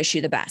truly wish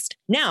you the best.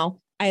 Now,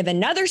 I have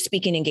another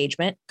speaking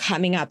engagement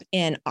coming up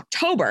in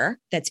October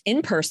that's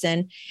in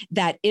person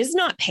that is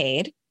not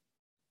paid.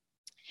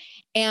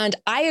 And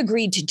I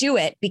agreed to do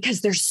it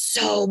because there's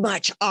so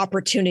much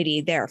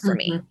opportunity there for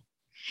me.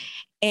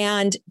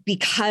 And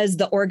because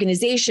the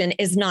organization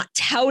is not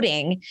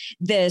touting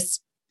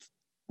this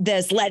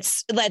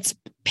let's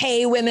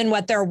pay women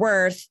what they're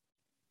worth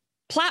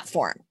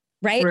platform,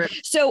 right?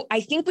 So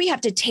I think we have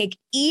to take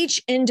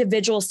each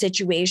individual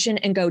situation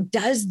and go,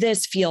 does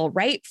this feel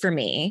right for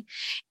me?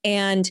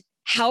 And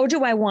how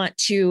do I want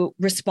to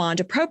respond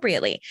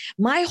appropriately?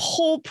 My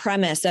whole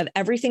premise of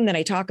everything that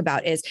I talk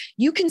about is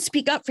you can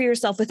speak up for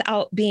yourself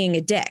without being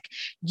a dick.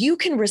 You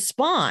can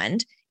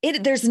respond.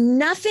 There's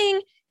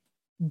nothing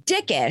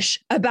dickish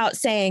about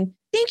saying,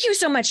 thank you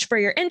so much for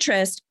your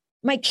interest.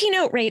 My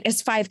keynote rate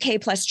is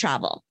 $5,000 plus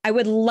travel. I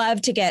would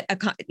love to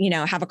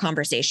have a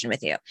conversation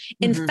with you.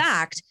 In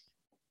fact,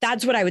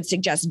 that's what I would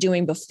suggest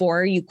doing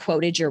before you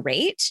quoted your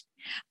rate.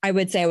 I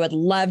would say I would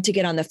love to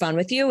get on the phone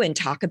with you and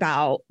talk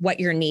about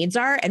what your needs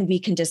are, and we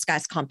can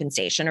discuss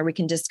compensation, or we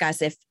can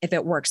discuss if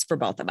it works for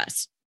both of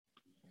us.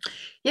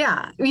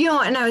 Yeah.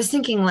 And I was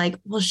thinking like,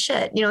 well,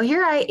 shit,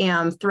 here I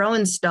am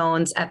throwing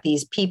stones at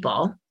these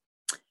people.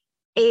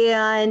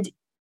 And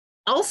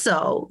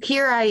also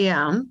here I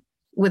am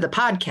with a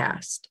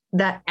podcast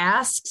that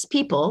asks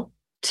people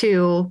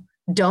to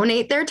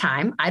donate their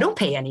time. I don't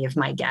pay any of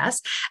my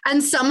guests.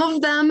 And some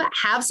of them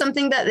have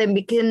something that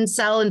they can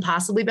sell and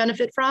possibly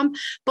benefit from.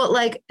 But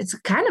like,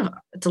 I'm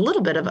a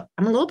little bit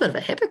of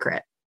a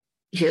hypocrite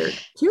here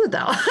too,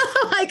 though.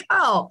 Like,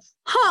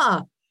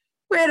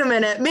 wait a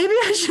minute, maybe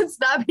I should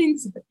stop being,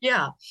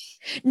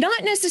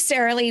 Not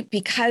necessarily,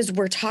 because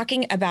we're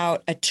talking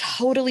about a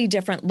totally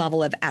different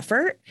level of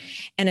effort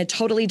and a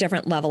totally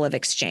different level of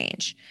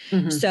exchange.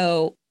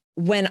 So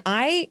when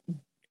I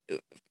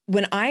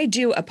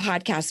do a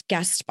podcast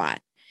guest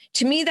spot,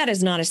 to me, that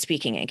is not a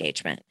speaking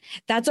engagement.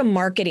 That's a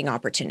marketing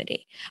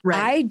opportunity.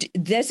 Right.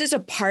 This is a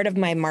part of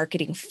my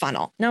marketing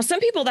funnel. Now, some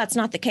people, that's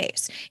not the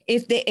case.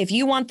 If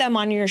you want them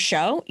on your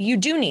show, you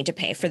do need to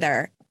pay for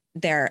their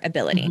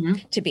ability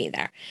to be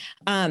there.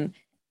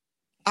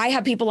 I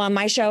have people on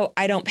my show,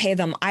 I don't pay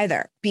them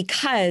either,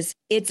 because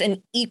it's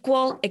an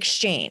equal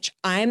exchange.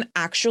 I'm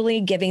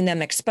actually giving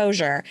them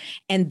exposure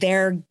and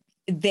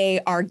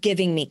they are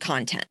giving me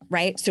content,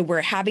 right? So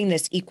we're having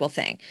this equal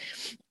thing.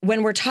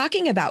 When we're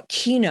talking about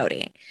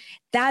keynoting,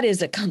 that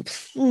is a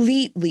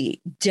completely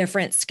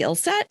different skill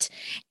set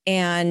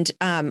and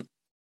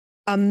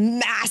a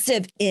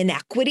massive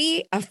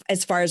inequity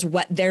as far as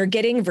what they're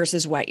getting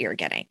versus what you're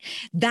getting.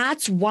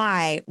 That's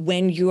why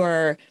when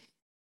you're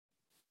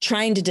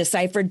trying to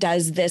decipher,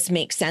 does this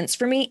make sense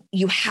for me?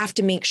 You have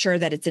to make sure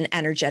that it's an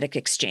energetic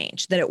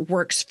exchange, that it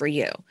works for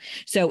you.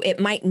 So it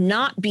might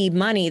not be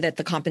money that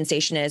the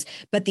compensation is,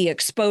 but the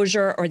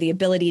exposure or the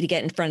ability to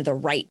get in front of the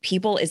right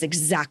people is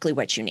exactly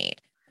what you need.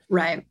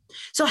 Right.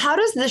 So how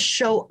does this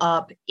show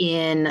up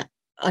in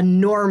a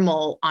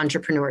normal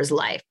entrepreneur's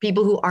life?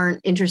 People who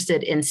aren't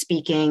interested in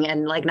speaking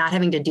and like not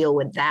having to deal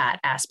with that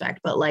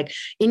aspect, but like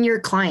in your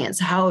clients,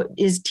 how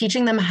is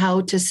teaching them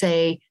how to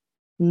say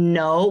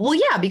no? Well,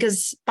 yeah,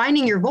 because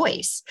finding your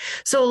voice.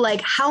 So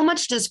like, how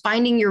much does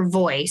finding your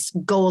voice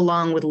go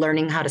along with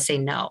learning how to say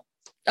no?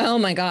 Oh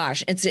my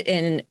gosh, it's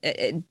in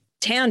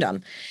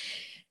tandem.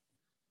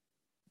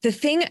 The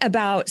thing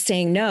about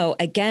saying no,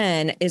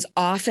 again, is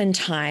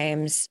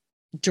oftentimes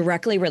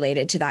directly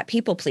related to that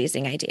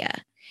people-pleasing idea.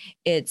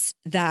 It's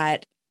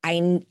that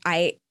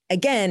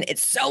again,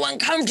 it's so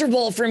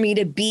uncomfortable for me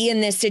to be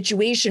in this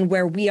situation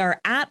where we are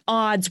at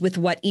odds with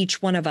what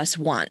each one of us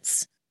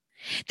wants.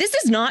 This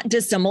is not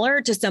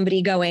dissimilar to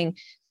somebody going,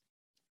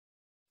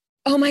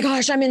 oh my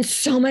gosh, I'm in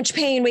so much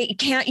pain. Wait,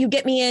 can't you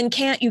get me in?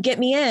 Can't you get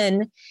me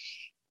in?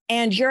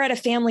 And you're at a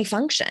family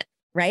function,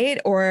 right?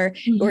 Or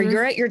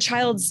you're at your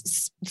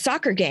child's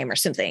soccer game or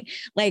something.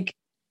 Like,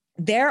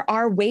 there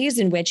are ways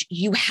in which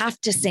you have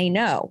to say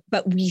no,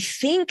 but we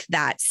think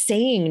that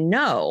saying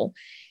no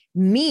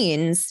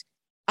means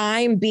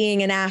I'm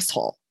being an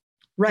asshole.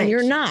 Right. And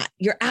you're not.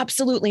 You're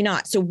absolutely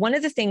not. So one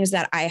of the things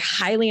that I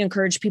highly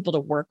encourage people to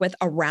work with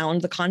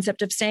around the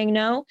concept of saying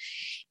no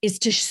is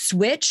to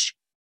switch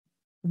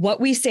what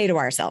we say to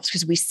ourselves,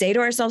 because we say to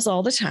ourselves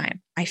all the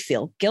time, I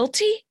feel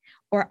guilty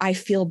or I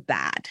feel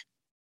bad.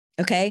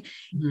 Okay.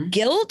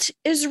 Guilt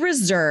is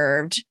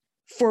reserved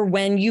for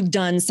when you've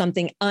done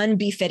something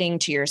unbefitting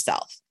to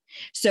yourself.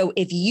 So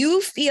if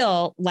you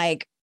feel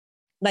like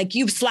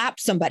you've slapped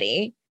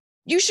somebody,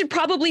 you should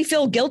probably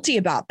feel guilty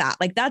about that.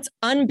 Like that's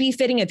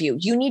unbefitting of you.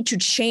 You need to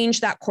change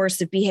that course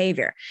of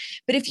behavior.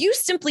 But if you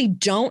simply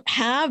don't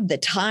have the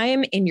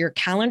time in your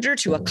calendar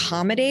to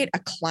accommodate a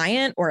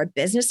client or a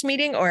business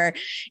meeting or,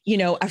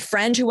 a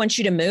friend who wants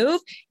you to move,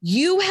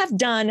 you have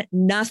done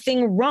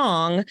nothing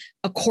wrong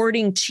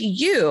according to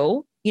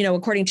you,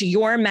 according to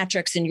your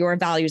metrics and your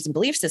values and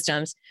belief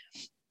systems.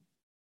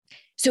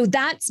 So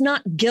that's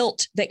not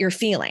guilt that you're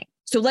feeling.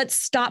 So let's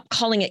stop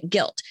calling it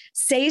guilt.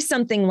 Say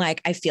something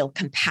like, I feel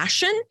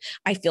compassion,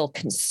 I feel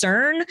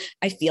concern,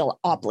 I feel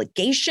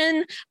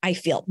obligation, I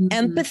feel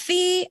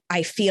empathy,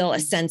 I feel a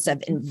sense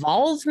of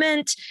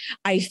involvement,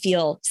 I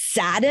feel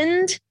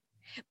saddened.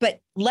 But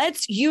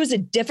let's use a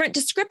different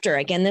descriptor.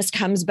 Again, this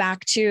comes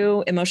back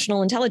to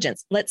emotional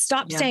intelligence. Let's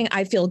stop saying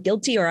I feel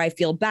guilty or I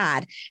feel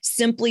bad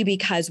simply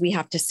because we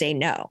have to say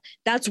no.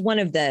 That's one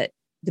of the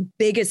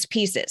biggest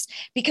pieces,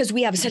 because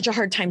we have such a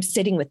hard time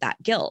sitting with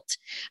that guilt.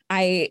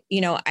 I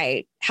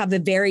have a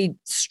very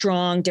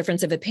strong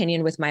difference of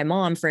opinion with my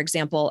mom, for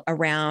example,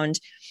 around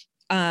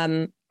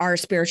our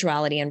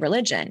spirituality and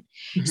religion.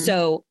 Mm-hmm.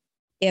 So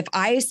if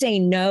I say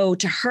no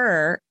to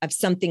her of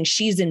something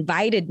she's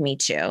invited me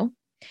to,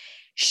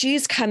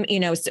 she's come,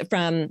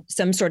 from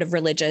some sort of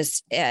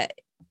religious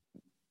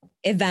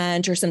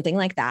event or something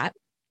like that.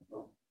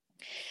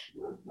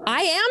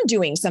 I am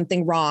doing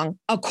something wrong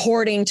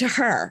according to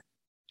her.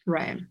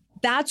 Right.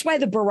 That's why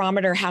the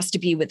barometer has to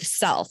be with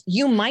self.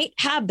 You might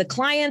have the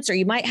clients or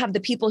you might have the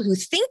people who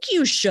think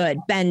you should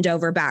bend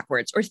over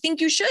backwards or think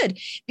you should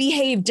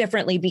behave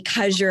differently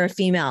because you're a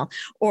female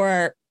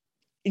or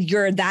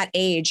you're that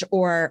age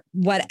or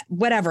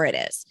whatever it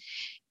is.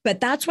 But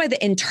that's why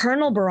the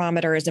internal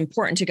barometer is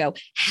important to go,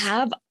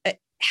 have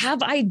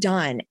I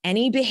done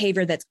any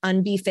behavior that's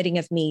unbefitting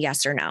of me?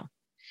 Yes or no?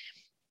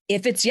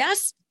 If it's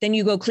yes, then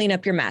you go clean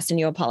up your mess and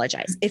you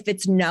apologize. If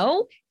it's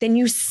no, then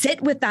you sit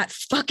with that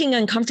fucking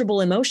uncomfortable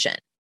emotion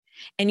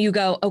and you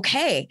go,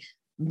 okay,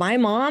 my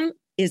mom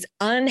is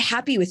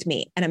unhappy with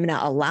me and I'm going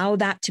to allow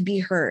that to be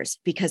hers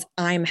because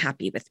I'm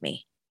happy with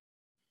me.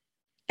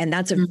 And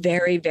that's a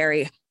very,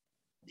 very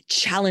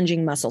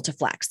challenging muscle to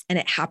flex. And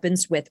it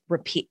happens with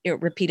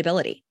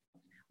repeatability.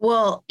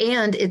 Well,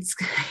 and it's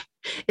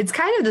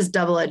kind of this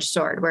double-edged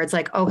sword where it's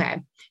like,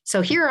 okay,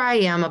 so here I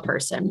am, a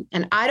person,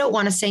 and I don't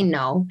want to say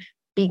no,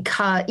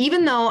 because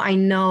even though I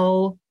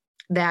know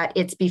that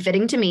it's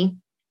befitting to me,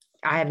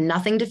 I have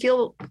nothing to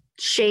feel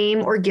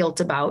shame or guilt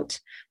about,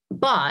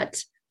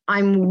 but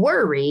I'm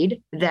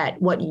worried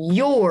that what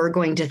you're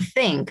going to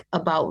think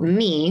about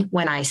me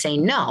when I say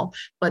no.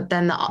 But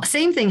then the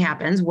same thing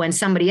happens when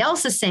somebody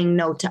else is saying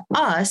no to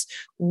us,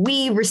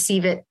 we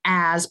receive it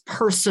as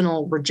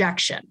personal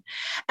rejection.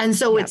 And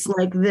so it's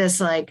like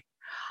this, like,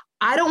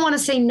 I don't want to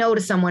say no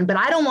to someone, but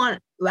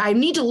I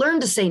need to learn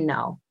to say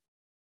no,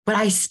 but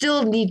I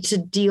still need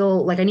to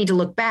I need to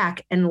look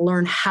back and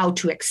learn how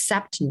to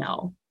accept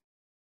no.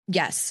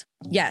 Yes.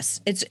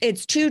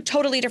 It's two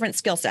totally different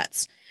skill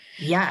sets.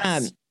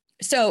 Yes.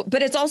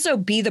 But it's also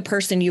be the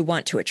person you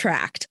want to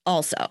attract.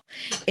 Also,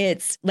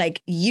 it's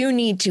like you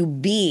need to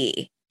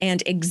be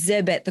and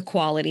exhibit the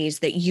qualities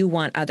that you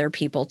want other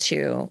people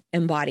to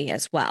embody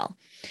as well.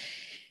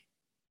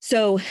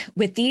 So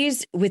with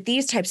these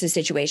types of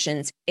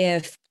situations,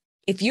 if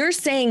you're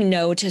saying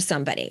no to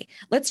somebody,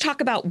 let's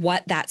talk about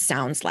what that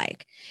sounds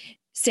like.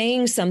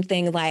 Saying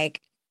something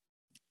like,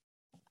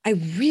 I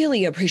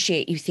really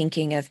appreciate you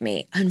thinking of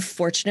me.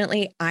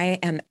 Unfortunately, I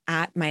am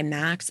at my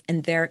max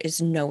and there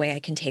is no way I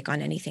can take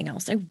on anything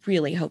else. I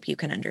really hope you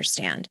can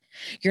understand.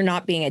 You're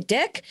not being a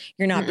dick.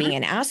 You're not being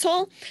an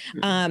asshole.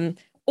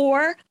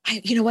 Or,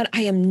 you know what?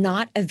 I am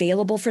not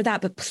available for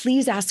that, but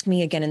please ask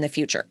me again in the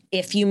future.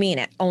 If you mean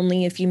it,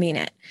 only if you mean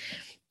it.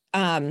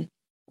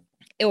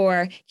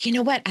 Or, you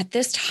know what? At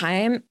this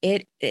time,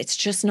 it's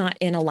just not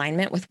in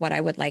alignment with what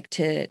I would like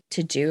to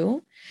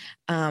do.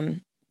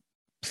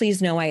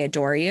 Please know I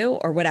adore you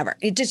or whatever.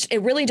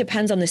 It really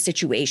depends on the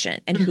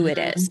situation and who it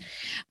is.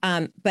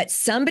 But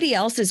somebody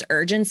else's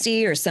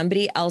urgency or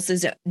somebody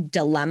else's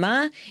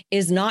dilemma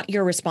is not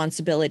your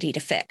responsibility to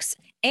fix.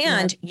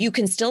 And you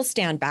can still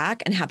stand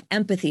back and have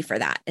empathy for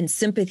that and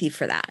sympathy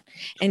for that.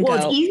 And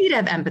it's easy to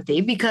have empathy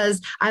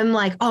because I'm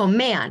like, oh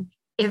man,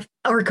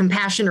 or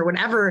compassion or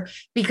whatever,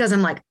 because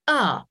I'm like,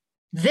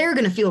 they're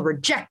going to feel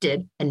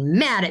rejected and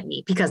mad at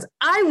me because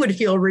I would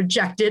feel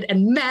rejected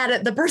and mad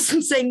at the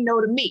person saying no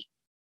to me.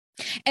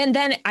 And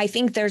then I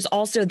think there's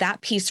also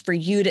that piece for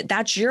you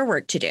that's your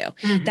work to do.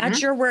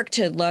 That's your work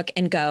to look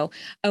and go,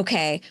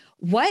 okay,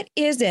 what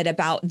is it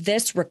about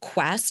this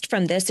request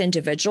from this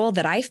individual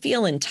that I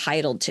feel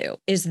entitled to?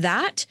 Is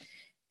that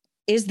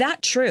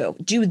true?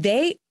 Do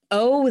they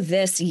owe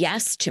this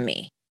yes to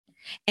me?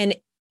 And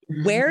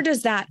where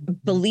does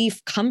that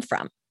belief come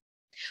from?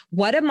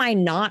 What am I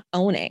not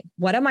owning?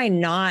 What am I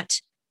not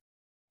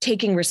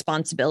taking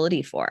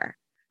responsibility for?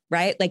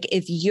 Right? Like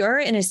if you're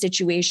in a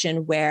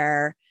situation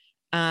where,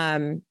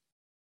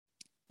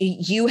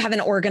 you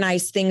haven't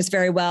organized things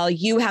very well.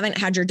 You haven't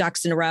had your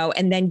ducks in a row.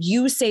 And then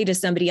you say to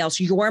somebody else,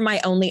 you're my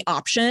only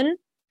option.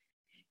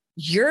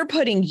 You're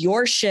putting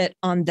your shit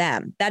on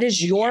them. That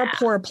is your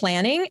poor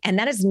planning. And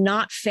that is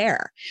not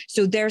fair.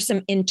 So there's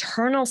some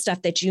internal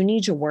stuff that you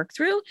need to work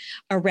through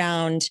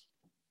around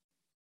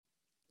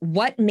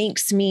what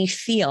makes me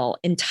feel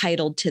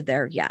entitled to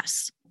their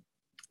yes.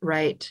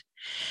 Right.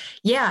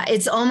 Yeah.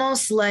 It's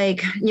almost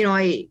like,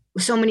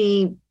 so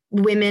many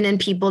women and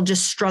people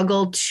just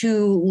struggle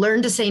to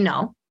learn to say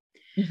no.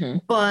 Mm-hmm.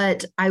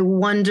 But I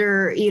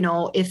wonder,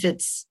 if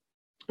it's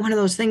one of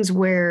those things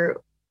where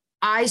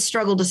I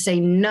struggle to say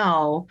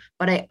no,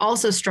 but I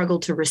also struggle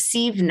to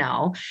receive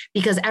no,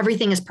 because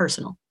everything is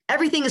personal.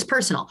 Everything is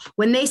personal.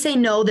 When they say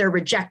no, they're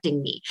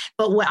rejecting me.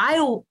 But what I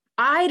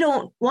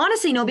don't want to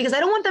say no, because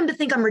I don't want them to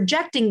think I'm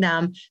rejecting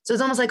them. So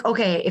it's almost like,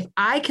 okay, if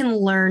I can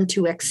learn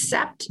to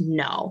accept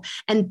no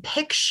and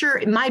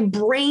picture, my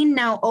brain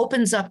now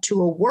opens up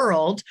to a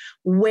world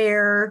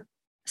where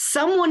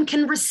someone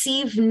can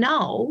receive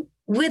no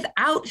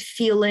without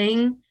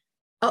feeling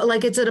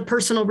like it's a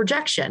personal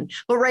rejection.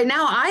 But right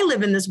now I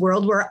live in this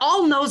world where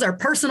all no's are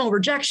personal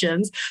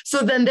rejections.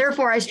 So then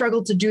therefore I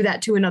struggle to do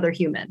that to another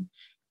human.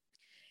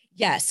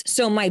 Yes.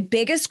 So my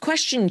biggest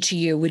question to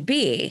you would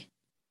be,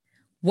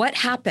 what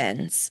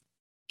happens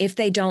if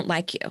they don't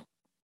like you?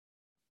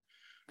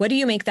 What do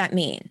you make that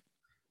mean?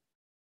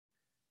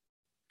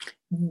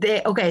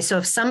 So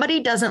if somebody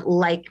doesn't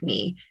like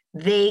me,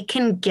 they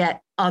can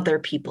get other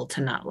people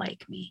to not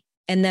like me.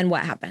 And then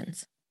what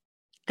happens?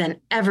 Then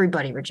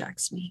everybody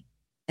rejects me.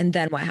 And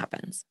then what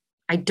happens?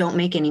 I don't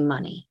make any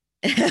money.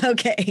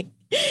 Okay.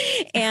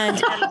 And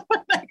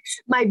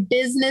my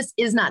business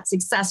is not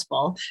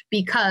successful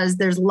because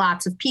there's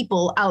lots of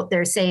people out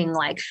there saying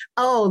like,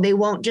 oh, they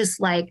won't just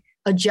like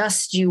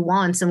adjust you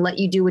once and let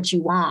you do what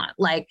you want.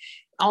 Like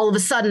all of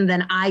a sudden,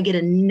 then I get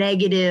a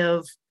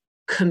negative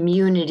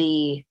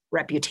community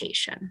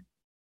reputation.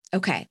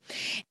 Okay.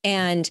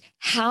 And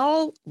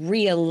how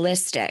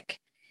realistic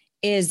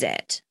is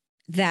it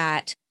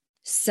that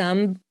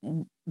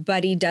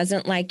somebody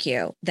doesn't like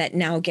you that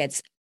now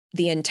gets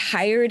the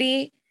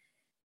entirety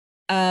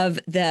of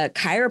the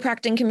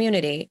chiropractic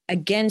community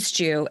against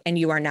you and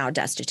you are now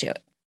destitute?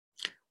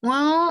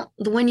 Well,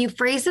 when you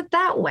phrase it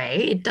that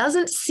way, it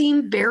doesn't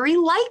seem very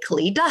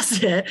likely,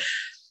 does it?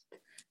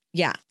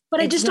 Yeah.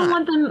 But I just don't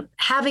want them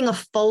having a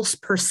false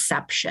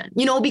perception,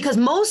 because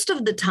most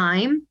of the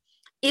time,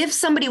 if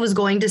somebody was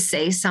going to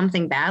say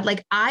something bad,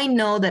 like I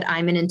know that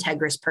I'm an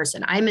integrous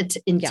person. I'm an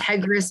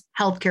integrous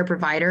healthcare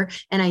provider,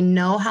 and I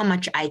know how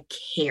much I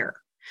care.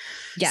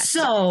 Yes.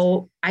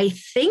 So I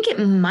think it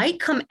might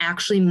come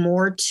actually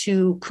more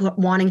to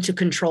wanting to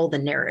control the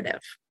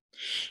narrative.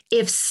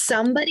 If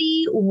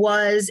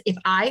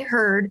I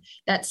heard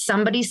that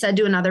somebody said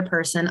to another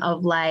person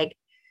of like,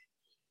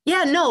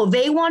 yeah, no,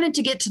 they wanted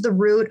to get to the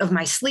root of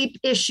my sleep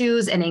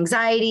issues and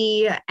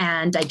anxiety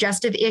and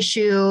digestive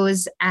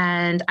issues.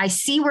 And I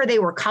see where they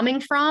were coming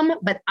from,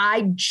 but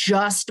I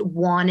just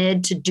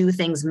wanted to do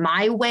things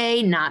my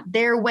way, not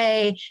their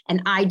way.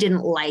 And I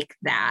didn't like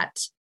that.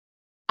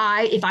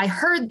 If I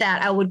heard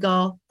that, I would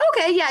go,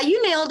 okay, yeah,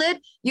 you nailed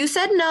it. You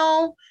said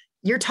no.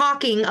 You're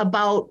talking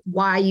about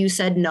why you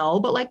said no,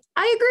 but like,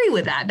 I agree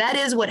with that. That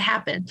is what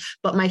happened.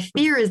 But my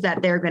fear is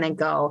that they're going to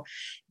go,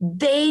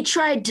 they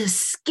tried to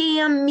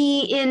scam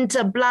me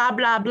into blah,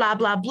 blah, blah,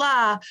 blah,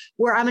 blah,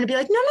 where I'm going to be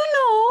like, no,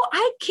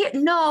 I can't.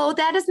 No,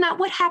 that is not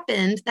what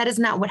happened. That is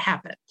not what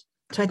happened.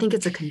 So I think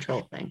it's a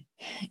control thing.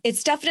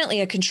 It's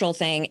definitely a control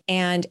thing.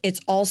 And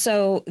it's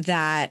also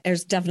that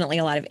there's definitely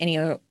a lot of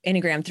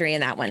Enneagram 3 in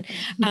that one.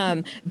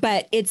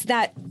 But it's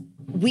that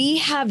we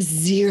have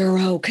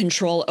zero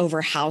control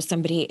over how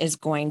somebody is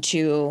going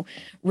to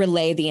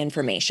relay the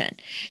information.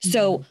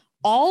 So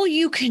all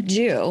you can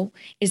do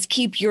is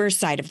keep your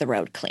side of the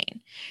road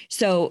clean.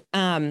 So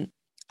I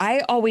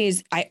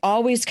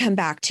always come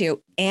back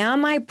to,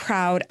 am I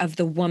proud of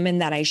the woman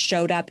that I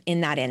showed up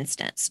in that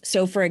instance?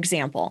 So for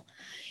example,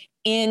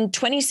 in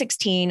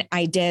 2016,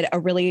 I did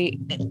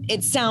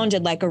it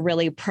sounded like a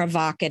really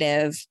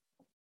provocative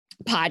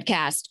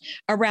podcast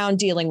around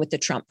dealing with the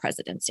Trump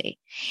presidency.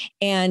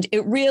 And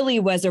it really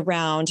was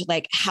around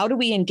like, how do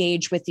we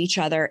engage with each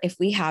other if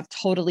we have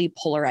totally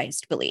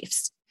polarized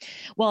beliefs?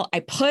 Well, I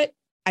put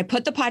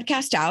the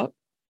podcast out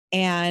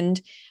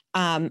and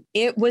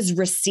it was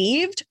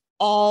received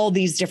all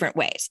these different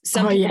ways.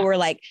 Some people were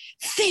like,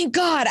 thank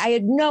God, I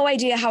had no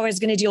idea how I was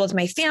going to deal with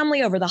my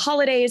family over the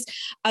holidays.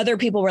 Other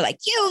people were like,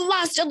 you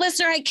lost a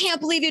listener. I can't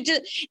believe you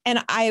did.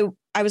 And I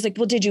was like,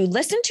 well, did you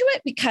listen to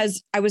it?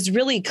 Because I was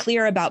really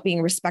clear about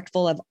being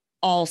respectful of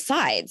all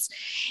sides.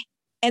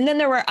 And then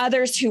there were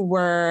others who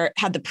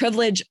had the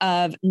privilege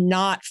of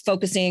not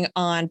focusing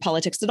on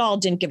politics at all,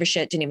 didn't give a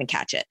shit, didn't even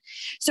catch it.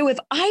 So if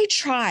I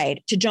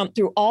tried to jump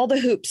through all the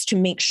hoops to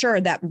make sure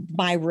that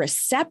my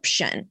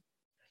reception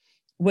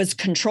was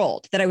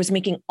controlled, that I was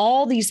making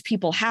all these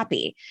people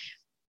happy,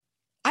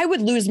 I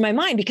would lose my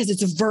mind because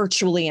it's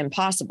virtually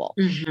impossible.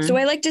 Mm-hmm. So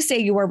I like to say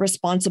you are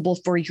responsible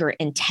for your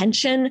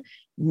intention,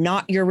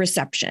 not your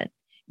reception.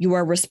 You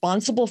are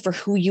responsible for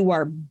who you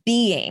are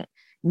being,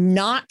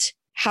 not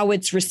how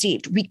it's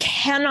received. We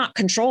cannot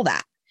control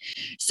that.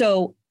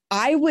 So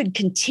I would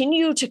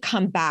continue to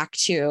come back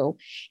to,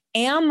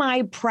 am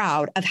I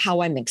proud of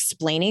how I'm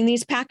explaining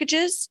these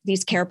packages,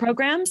 these care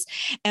programs?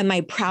 Am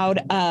I proud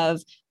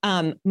of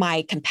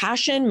my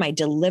compassion, my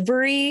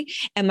delivery?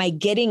 Am I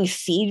getting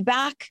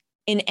feedback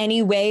in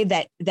any way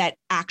that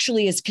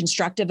actually is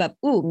constructive of,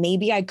 ooh,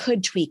 maybe I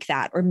could tweak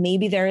that, or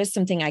maybe there is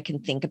something I can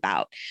think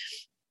about.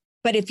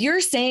 But if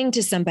you're saying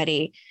to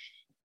somebody,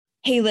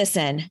 hey,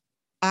 listen,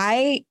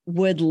 I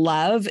would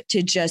love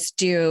to just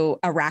do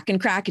a rack and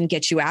crack and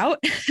get you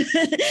out.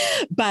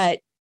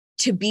 But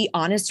to be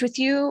honest with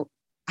you,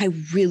 I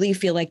really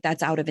feel like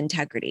that's out of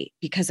integrity,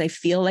 because I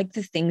feel like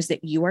the things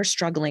that you are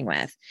struggling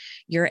with,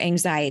 your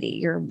anxiety,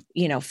 your,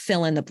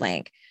 fill in the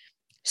blank,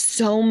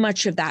 so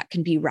much of that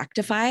can be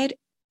rectified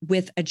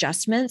with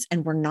adjustments.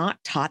 And we're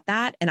not taught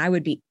that. And I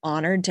would be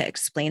honored to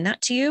explain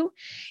that to you.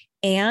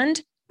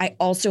 And I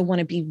also want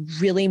to be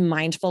really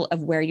mindful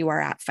of where you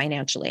are at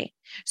financially.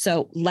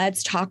 So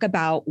let's talk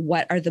about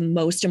what are the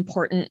most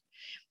important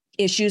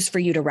issues for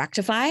you to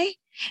rectify.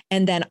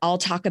 And then I'll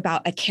talk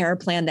about a care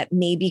plan that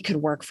maybe could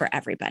work for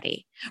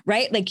everybody,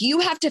 right? Like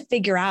you have to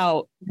figure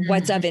out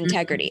what's of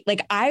integrity.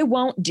 Like I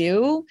don't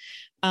do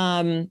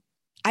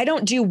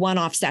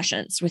one-off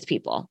sessions with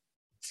people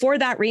for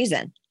that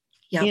reason.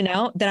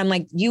 Yep. That I'm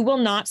like, you will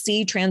not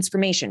see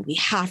transformation. We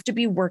have to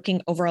be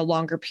working over a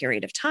longer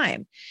period of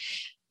time.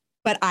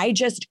 But I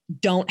just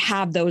don't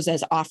have those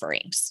as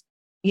offerings,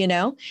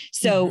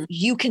 So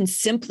you can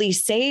simply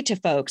say to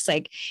folks,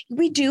 like,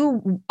 we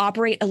do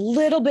operate a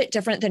little bit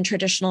different than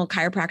traditional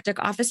chiropractic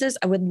offices.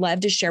 I would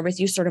love to share with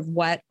you sort of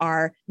what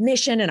our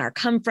mission and our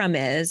come from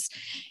is.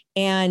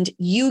 And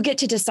you get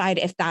to decide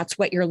if that's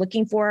what you're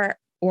looking for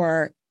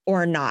or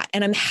not.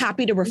 And I'm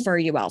happy to refer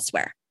you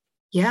elsewhere.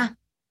 Yeah.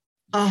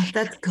 Oh,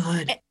 that's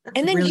good.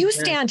 And then really you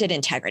stand at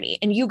integrity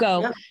and you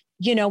go, yep.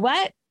 You know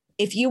what?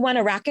 If you want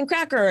a rack and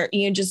crack or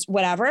you just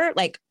whatever,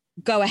 like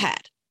go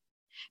ahead.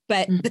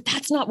 But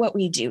that's not what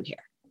we do here.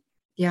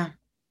 Yeah.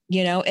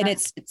 And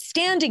it's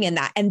standing in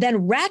that and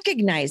then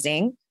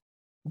recognizing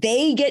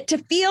they get to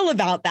feel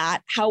about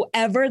that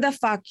however the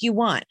fuck you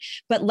want.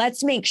 But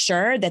let's make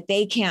sure that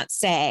they can't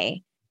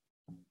say,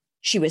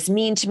 she was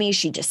mean to me,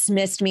 she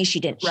dismissed me, she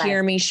didn't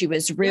hear me, she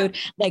was rude.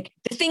 Yeah. Like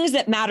the things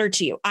that matter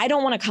to you. I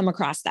don't want to come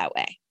across that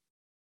way.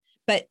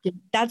 But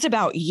that's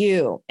about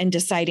you and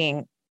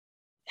deciding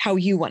how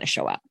you want to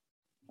show up.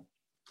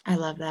 I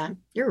love that.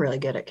 You're really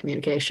good at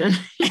communication.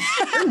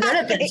 You're good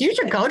at this. You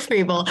should coach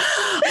people.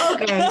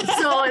 Okay.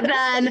 So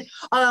then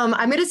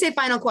I'm going to say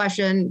final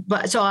question,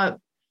 but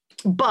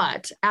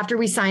after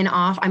we sign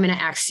off, I'm going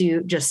to ask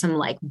you just some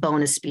like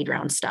bonus speed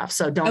round stuff.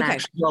 So don't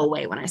actually go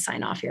away when I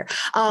sign off here.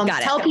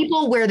 Tell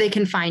people where they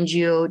can find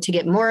you to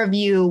get more of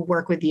you,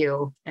 work with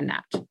you and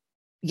that.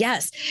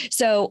 Yes.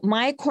 So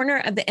my corner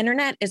of the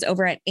internet is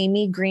over at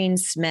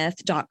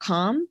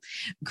amygreensmith.com.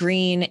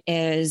 Green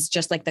is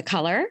just like the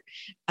color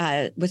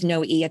with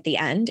no E at the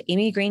end,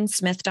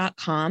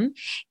 amygreensmith.com.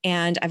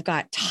 And I've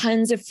got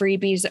tons of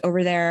freebies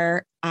over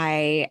there.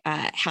 I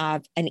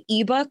have an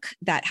ebook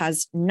that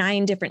has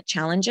 9 different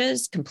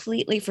challenges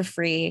completely for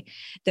free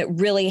that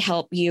really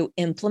help you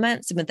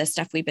implement some of the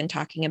stuff we've been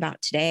talking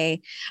about today.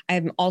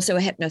 I'm also a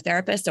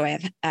hypnotherapist, so I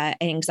have an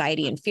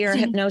anxiety and fear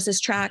hypnosis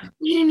track.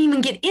 We didn't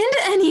even get into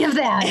any of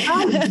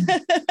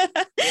that.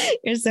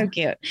 You're so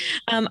cute.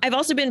 I've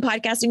also been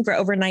podcasting for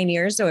over 9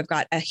 years, so I've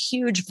got a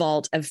huge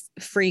vault of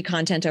free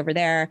content over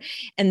there.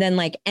 And then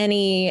like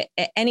any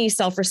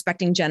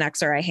self-respecting Gen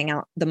Xer, I hang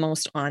out the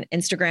most on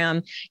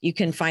Instagram. You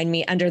can find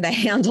me under the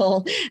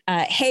handle,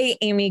 Hey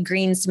Amy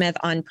Greensmith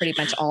on pretty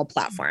much all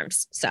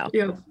platforms. So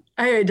yeah,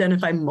 I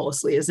identify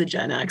mostly as a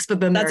Gen X,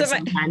 but then there are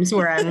some times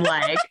where I'm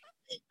like,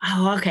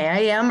 oh, okay, I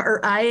am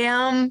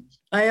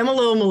a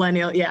little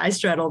millennial. Yeah, I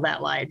straddle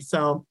that line.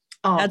 So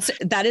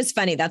that is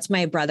funny. That's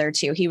my brother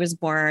too. He was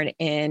born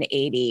in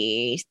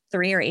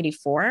 83 or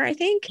 84, I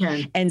think.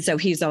 Yeah. And so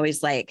he's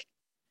always like,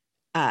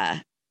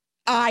 I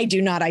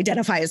do not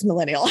identify as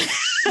millennial.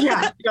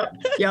 Yeah.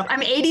 Yep.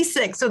 I'm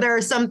 86. So there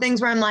are some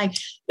things where I'm like,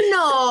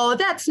 no,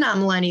 that's not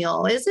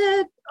millennial, is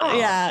it? Oh,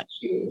 yeah.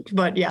 Shoot.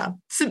 But yeah.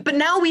 So, but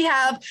now we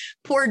have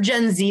poor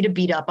Gen Z to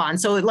beat up on.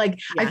 So like,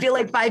 I feel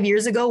like 5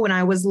 years ago when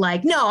I was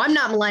like, no, I'm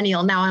not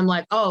millennial. Now I'm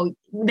like, oh,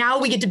 now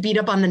we get to beat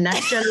up on the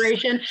next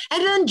generation.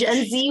 And then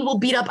Gen Z will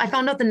beat up. I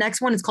found out the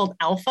next one is called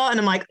Alpha. And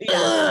I'm like,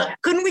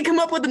 couldn't we come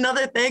up with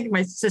another thing?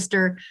 My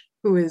sister,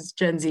 who is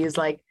Gen Z, is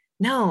like,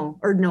 no,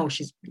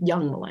 she's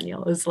young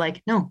millennial. Is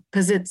like, no,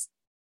 because it's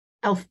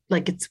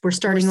we're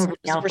starting over.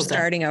 We're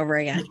starting over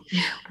again.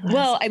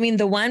 Well, I mean,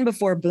 the one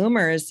before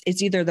boomers,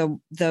 it's either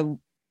the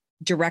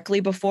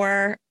directly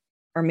before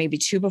or maybe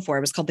 2 before.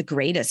 It was called the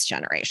greatest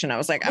generation. I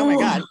was like, oh my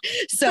God.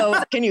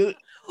 So can you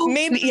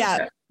maybe,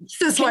 yeah.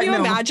 Can you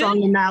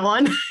imagine in that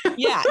one?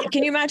 Yeah.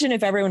 Can you imagine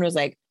if everyone was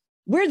like,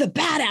 we're the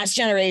badass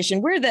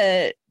generation. We're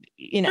the,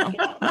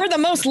 we're the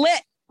most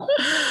lit.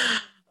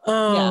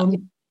 Yeah.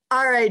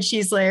 All right,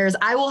 She Slayers.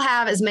 I will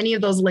have as many of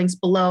those links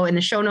below in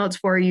the show notes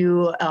for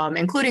you,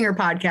 including her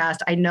podcast.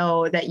 I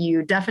know that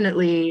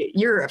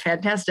you're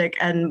fantastic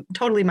and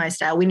totally my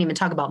style. We didn't even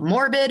talk about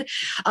morbid,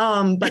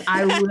 but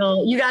I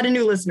will. You got a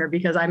new listener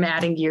because I'm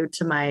adding you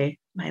to my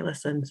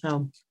listen.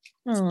 So,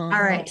 all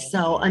right.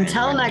 So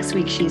until next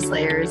week, She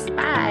Slayers.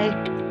 Bye.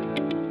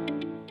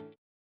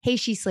 Hey,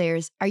 She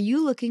Slayers, are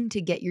you looking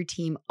to get your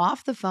team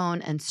off the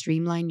phone and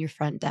streamline your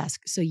front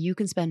desk so you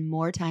can spend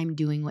more time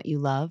doing what you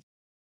love?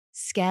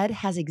 Sked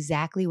has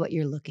exactly what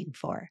you're looking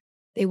for.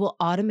 They will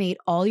automate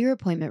all your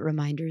appointment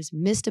reminders,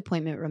 missed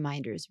appointment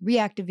reminders,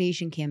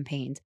 reactivation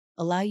campaigns,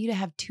 allow you to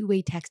have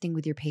two-way texting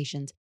with your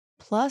patients.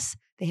 Plus,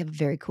 they have a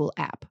very cool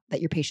app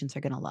that your patients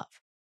are going to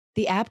love.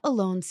 The app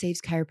alone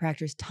saves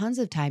chiropractors tons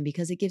of time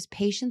because it gives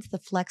patients the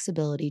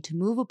flexibility to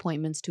move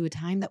appointments to a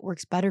time that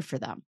works better for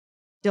them.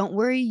 Don't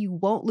worry, you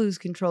won't lose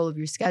control of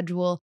your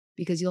schedule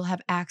because you'll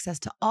have access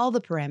to all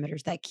the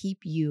parameters that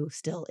keep you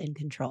still in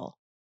control.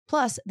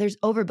 Plus, there's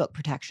overbook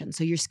protection,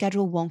 so your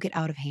schedule won't get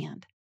out of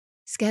hand.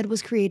 Sked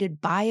was created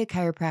by a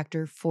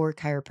chiropractor for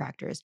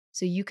chiropractors,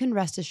 so you can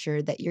rest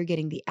assured that you're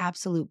getting the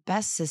absolute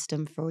best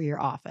system for your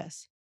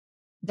office.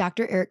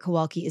 Dr. Eric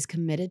Kowalski is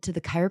committed to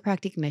the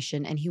chiropractic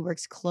mission, and he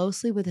works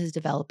closely with his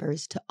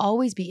developers to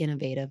always be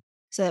innovative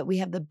so that we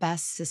have the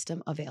best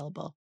system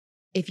available.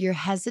 If you're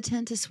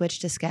hesitant to switch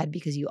to Sked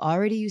because you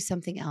already use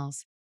something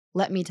else,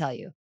 let me tell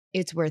you,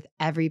 it's worth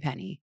every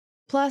penny.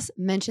 Plus,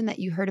 mention that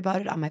you heard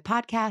about it on my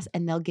podcast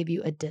and they'll give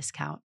you a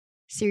discount.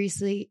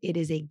 Seriously, it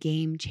is a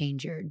game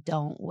changer.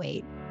 Don't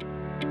wait.